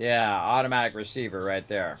 Yeah, automatic receiver right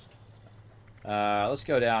there. Let's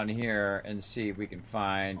go down here and see if we can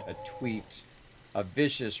find a tweaked, a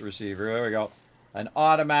vicious receiver. There we go. An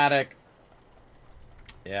automatic.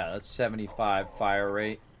 Yeah, that's 75 fire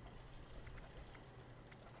rate.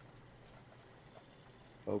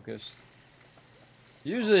 Focused.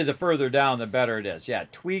 Usually the further down, the better it is. Yeah,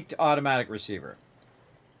 tweaked automatic receiver.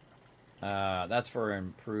 That's for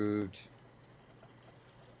improved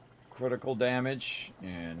critical damage.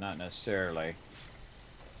 Yeah, not necessarily.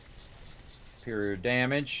 Superior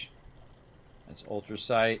damage. That's ultra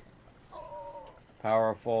sight.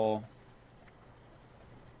 Powerful.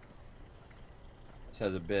 This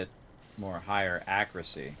has a bit more higher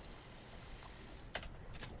accuracy.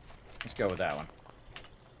 Let's go with that one.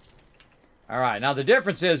 Alright, now the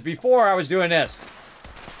difference is, before I was doing this.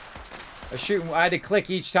 I had to click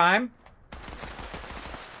each time.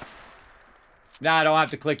 Now I don't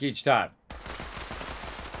have to click each time.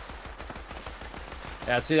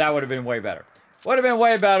 Yeah, see, that would have been way better. Would have been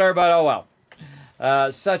way better, but oh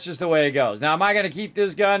well. Such is the way it goes. Now, am I going to keep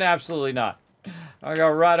this gun? Absolutely not. I'll go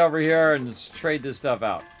right over here and trade this stuff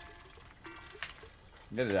out.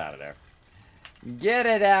 Get it out of there. Get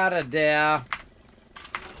it out of there.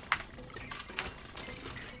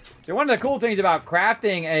 So one of the cool things about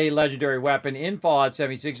crafting a legendary weapon in Fallout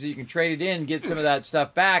 76 is you can trade it in, get some of that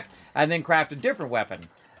stuff back, and then craft a different weapon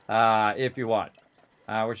if you want,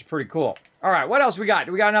 which is pretty cool. All right, what else we got?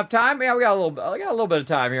 Do we got enough time? Yeah, we got a little bit of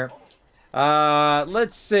time here.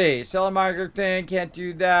 Let's see. Sell a marker thing, can't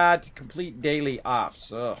do that. Complete daily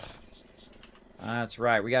ops. Ugh. That's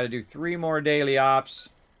right. We got to do 3 more daily ops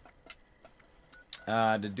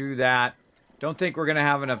to do that. Don't think we're gonna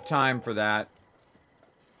have enough time for that.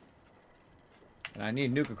 And I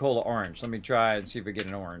need Nuka-Cola orange. Let me try and see if we get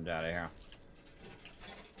an orange out of here.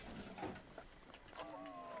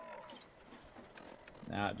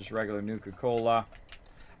 Nah, just regular Nuka-Cola.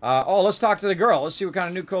 Oh, let's talk to the girl. Let's see what kind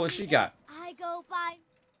of Nuka-Cola she got. I go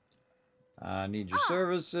by. Need your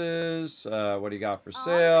services. What do you got for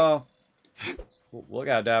sale? Look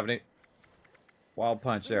out, Daphne. Wild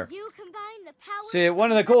punch there. You combine the power. See,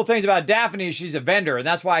 one of the cool things about Daphne is she's a vendor, and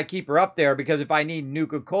that's why I keep her up there, because if I need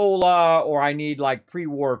Nuka-Cola, or I need, like,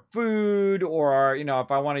 pre-war food, or, you know,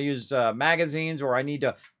 if I want to use magazines, or I need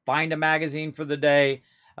to find a magazine for the day,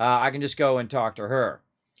 I can just go and talk to her.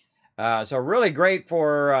 So really great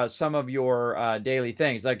for some of your daily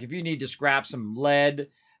things. Like, if you need to scrap some lead,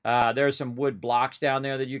 there's some wood blocks down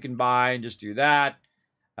there that you can buy, and just do that.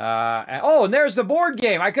 And there's the board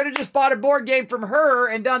game. I could have just bought a board game from her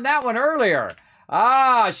and done that one earlier.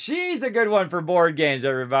 Ah, she's a good one for board games,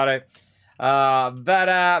 everybody.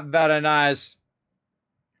 Very nice.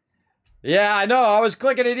 Yeah, I know. I was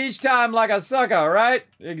clicking it each time like a sucker, right?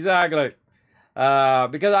 Exactly.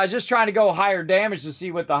 Because I was just trying to go higher damage to see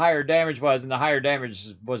what the higher damage was, and the higher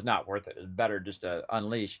damage was not worth it. It's better just to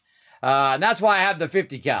unleash. And that's why I have the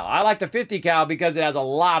 50 cal. I like the 50 cal because it has a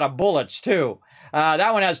lot of bullets, too.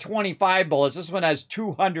 That one has 25 bullets. This one has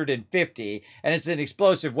 250, and it's an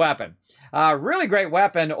explosive weapon. Really great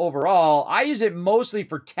weapon overall. I use it mostly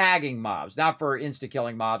for tagging mobs, not for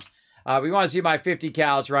insta-killing mobs. We want to see my 50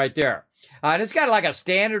 cal. It's right there. And it's got like a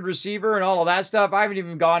standard receiver and all of that stuff. I haven't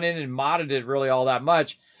even gone in and modded it really all that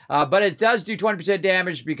much. But it does do 20%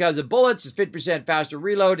 damage because of bullets. It's 50% faster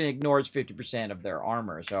reload and ignores 50% of their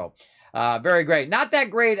armor. So, very great. Not that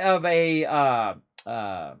great of a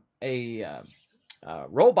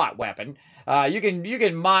robot weapon. You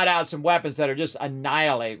can mod out some weapons that are just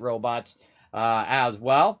annihilate robots as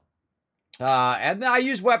well. And I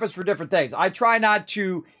use weapons for different things. I try not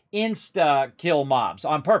to insta-kill mobs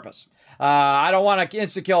on purpose. I don't want to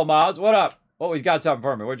insta-kill mobs. What up? Oh, he's got something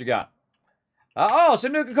for me. What you got? Oh,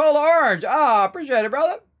 some Nuka-Cola orange. Ah, appreciate it,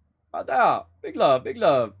 brother. Right there. Big love, big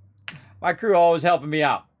love. My crew always helping me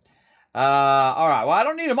out. All right. Well, I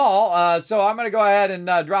don't need them all. So I'm going to go ahead and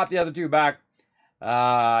drop the other 2 back.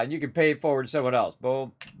 And you can pay it forward to someone else.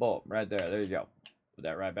 Boom, boom, right there. There you go. Put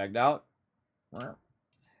that right back down.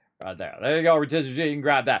 Right there. There you go, Rotisserie. You can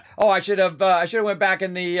grab that. Oh, I should have went back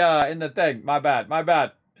in the thing. My bad. My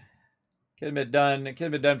bad. Kismet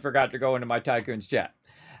done forgot to go into my Tycoons chat.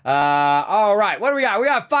 All right. What do we got? We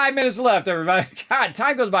got 5 minutes left, everybody. God,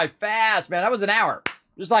 time goes by fast, man. That was an hour.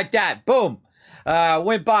 Just like that. Boom.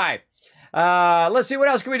 Went by. Let's see, what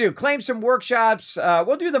else can we do? Claim some workshops.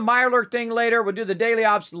 We'll do the Mirelurk thing later. We'll do the daily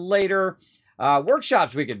ops later.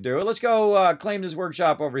 Workshops we could do. Let's go claim this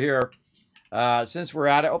workshop over here. Since we're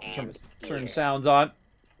at it. Oh, turn sounds on.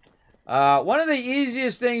 One of the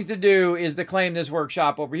easiest things to do is to claim this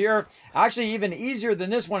workshop over here. Actually, even easier than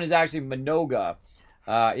this one is actually Minoga.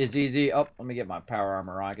 Is easy. Oh, let me get my power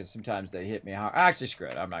armor on, because sometimes they hit me hard. Actually, screw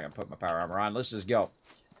it. I'm not going to put my power armor on. Let's just go.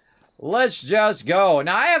 Let's just go.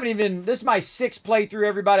 Now, I haven't even... This is my 6th playthrough,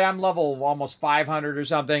 everybody. I'm level almost 500 or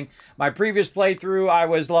something. My previous playthrough, I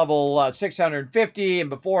was level 650, and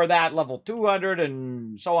before that, level 200,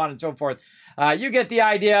 and so on and so forth. You get the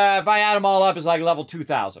idea. If I add them all up, it's like level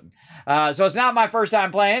 2,000. So it's not my first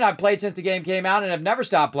time playing. I've played since the game came out and have never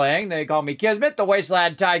stopped playing. They call me Kismet, the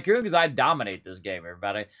Wasteland Tycoon, because I dominate this game,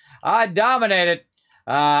 everybody. I dominate it.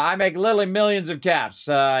 I make literally millions of caps,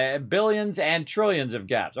 billions and trillions of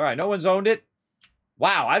caps. All right, no one's owned it.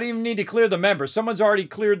 Wow, I didn't even need to clear the members. Someone's already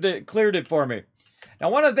cleared it for me. Now,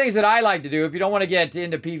 one of the things that I like to do, if you don't want to get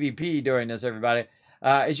into PvP during this, everybody,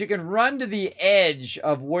 is you can run to the edge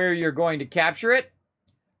of where you're going to capture it,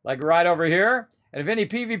 like right over here. And if any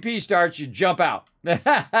PvP starts, you jump out.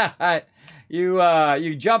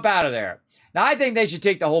 You jump out of there. Now, I think they should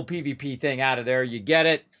take the whole PvP thing out of there. You get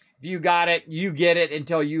it. If you got it, you get it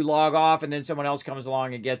until you log off, and then someone else comes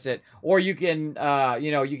along and gets it. Or you can,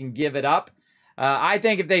 you can give it up. I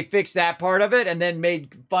think if they fixed that part of it and then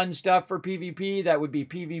made fun stuff for PvP, that would be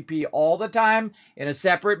PvP all the time in a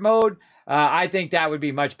separate mode. I think that would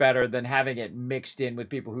be much better than having it mixed in with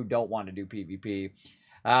people who don't want to do PvP.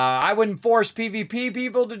 I wouldn't force PvP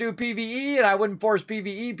people to do PvE, and I wouldn't force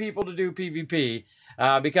PvE people to do PvP,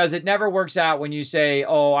 because it never works out when you say,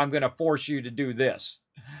 oh, I'm going to force you to do this.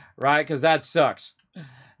 Right? Because that sucks.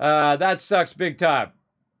 That sucks big time.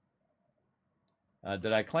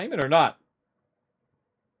 Did I claim it or not?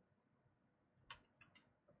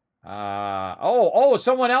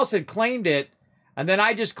 Someone else had claimed it, and then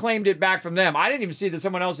I just claimed it back from them. I didn't even see that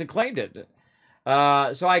someone else had claimed it.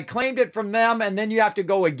 So I claimed it from them, and then you have to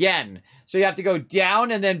go again. So you have to go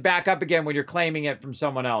down and then back up again when you're claiming it from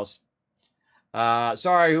someone else.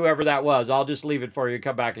 Sorry, whoever that was. I'll just leave it for you.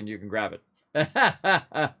 Come back and you can grab it.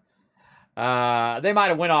 They might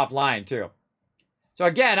have went offline too. So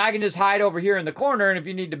again, I can just hide over here in the corner, and if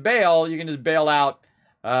you need to bail, you can just bail out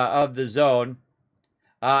of the zone.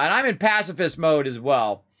 And I'm in pacifist mode as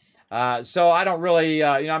well. So I don't really,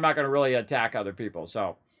 I'm not going to really attack other people.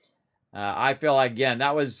 So I feel like, again,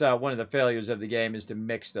 that was one of the failures of the game, is to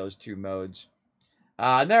mix those two modes.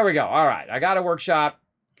 And there we go. All right, I got a workshop.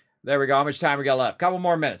 There we go. How much time we got left? Couple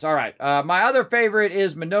more minutes. All right. My other favorite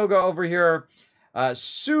is Minoga over here.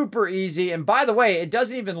 Super easy. And by the way, it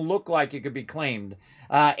doesn't even look like it could be claimed.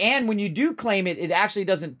 And when you do claim it, it actually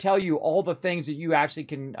doesn't tell you all the things that you actually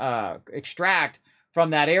can extract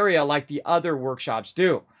from that area like the other workshops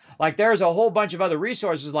do. Like there's a whole bunch of other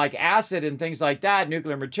resources like acid and things like that,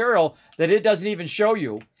 nuclear material, that it doesn't even show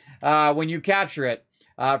you when you capture it.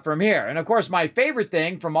 From here. And of course, my favorite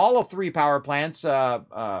thing from all of 3 power plants,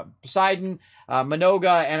 Poseidon,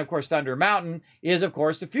 Minoga, and of course Thunder Mountain, is of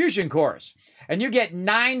course the fusion cores. And you get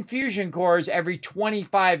 9 fusion cores every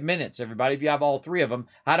 25 minutes, everybody, if you have all 3 of them.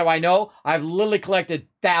 How do I know? I've literally collected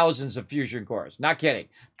thousands of fusion cores. Not kidding.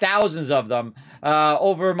 Thousands of them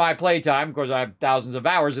over my playtime. Of course, I have thousands of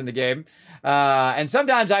hours in the game. And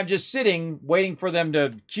sometimes I'm just sitting waiting for them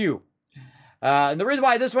to queue. And the reason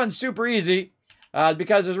why this one's super easy,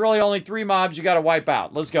 because there's really only 3 mobs you got to wipe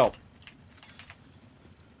out. Let's go.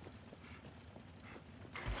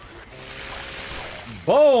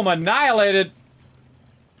 Boom! Annihilated.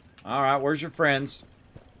 All right, where's your friends?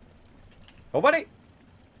 Nobody?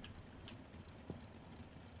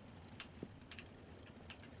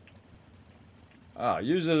 Oh,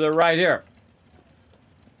 usually they're right here.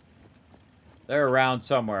 They're around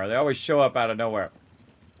somewhere. They always show up out of nowhere.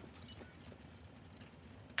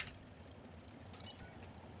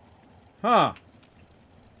 Huh.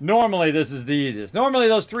 Normally, this is the easiest. Normally,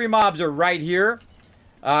 those 3 mobs are right here.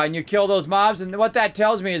 And you kill those mobs. And what that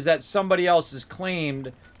tells me is that somebody else has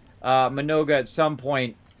claimed Minoga at some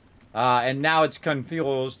point. And now it's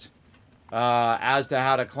confused as to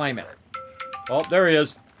how to claim it. Oh, there he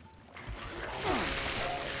is.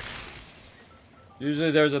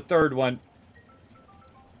 Usually there's a 3rd one.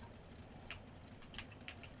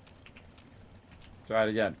 Try it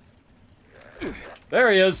again.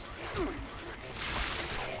 There he is.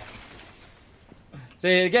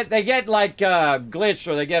 See, they get like glitched,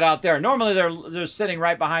 or they get out there. Normally they're sitting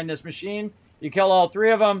right behind this machine. You kill all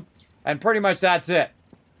 3 of them, and pretty much that's it.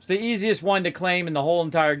 It's the easiest one to claim in the whole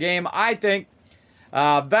entire game, I think.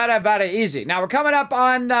 Very easy. Now we're coming up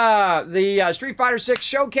on the Street Fighter 6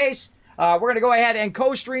 showcase. We're going to go ahead and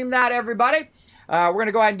co-stream that, everybody. We're going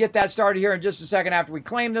to go ahead and get that started here in just a second after we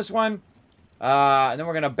claim this one. And then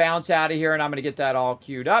we're going to bounce out of here, and I'm going to get that all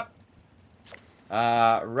queued up.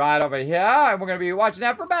 Right over here, and we're going to be watching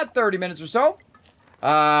that for about 30 minutes or so.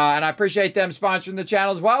 And I appreciate them sponsoring the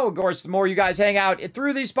channel as well. Of course, the more you guys hang out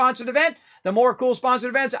through the sponsored event, the more cool sponsored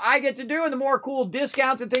events I get to do and the more cool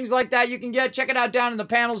discounts and things like that you can get. Check it out down in the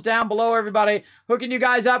panels down below, everybody. Hooking you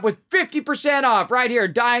guys up with 50% off right here,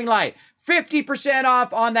 Dying Light. 50%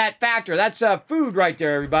 off on that factor. That's food right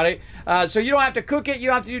there, everybody. So you don't have to cook it. You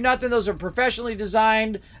don't have to do nothing. Those are professionally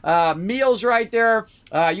designed meals right there.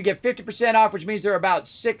 You get 50% off, which means they're about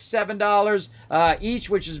 $6, $7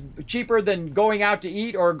 each, which is cheaper than going out to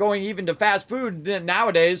eat or going even to fast food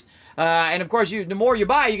nowadays. And of course, the more you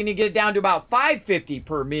buy, you can get it down to about $5.50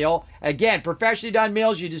 per meal. Again, professionally done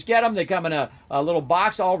meals. You just get them. They come in a little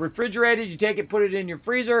box, all refrigerated. You take it, put it in your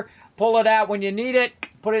freezer, pull it out when you need it,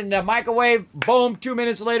 put it in the microwave, boom, 2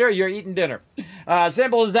 minutes later, you're eating dinner.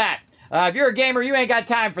 Simple as that. If you're a gamer, you ain't got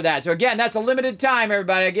time for that. So again, that's a limited time,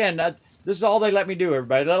 everybody. Again, this is all they let me do,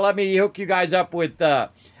 everybody. They let me hook you guys up with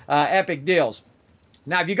epic deals.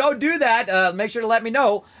 Now, if you go do that, make sure to let me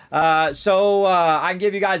know so I can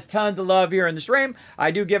give you guys tons of love here in the stream. I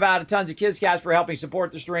do give out tons of Kids Cash for helping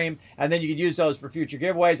support the stream, and then you can use those for future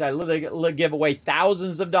giveaways. I literally give away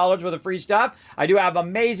thousands of dollars worth of free stuff. I do have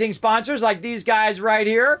amazing sponsors like these guys right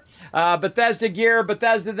here. Bethesda Gear,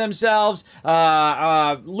 Bethesda themselves,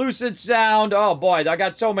 Lucid Sound. Oh, boy, I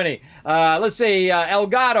got so many. Let's see,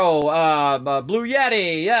 Elgato, Blue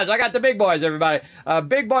Yeti. Yes, I got the big boys, everybody.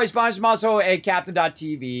 Big boy sponsors. I'm also a Captain.TV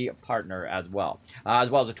partner as well as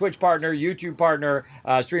a Twitch partner, YouTube partner,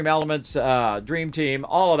 Stream Elements, Dream Team,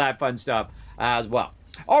 all of that fun stuff as well.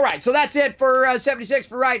 All right, so that's it for 76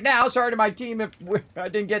 for right now. Sorry to my team if I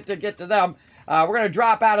didn't get to them. We're going to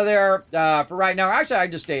drop out of there for right now. Actually, I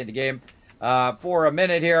can just stay in the game for a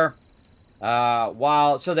minute here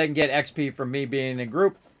so they can get XP from me being in a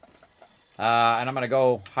group. And I'm going to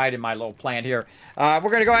go hide in my little plant here. We're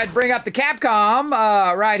going to go ahead and bring up the Capcom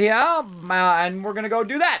right here. And we're going to go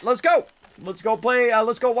do that. Let's go. Let's go play.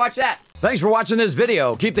 Let's go watch that. Thanks for watching this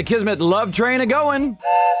video. Keep the Kismet love train a-going.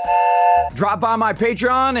 Drop by my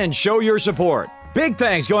Patreon and show your support. Big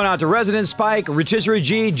thanks going out to Resident Spike, Rotisserie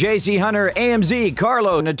G, JC Hunter, AMZ,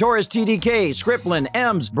 Carlo, Notorious TDK, Scriptlin,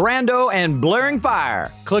 Ems, Brando, and Blaring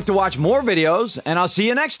Fire. Click to watch more videos, and I'll see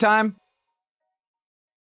you next time.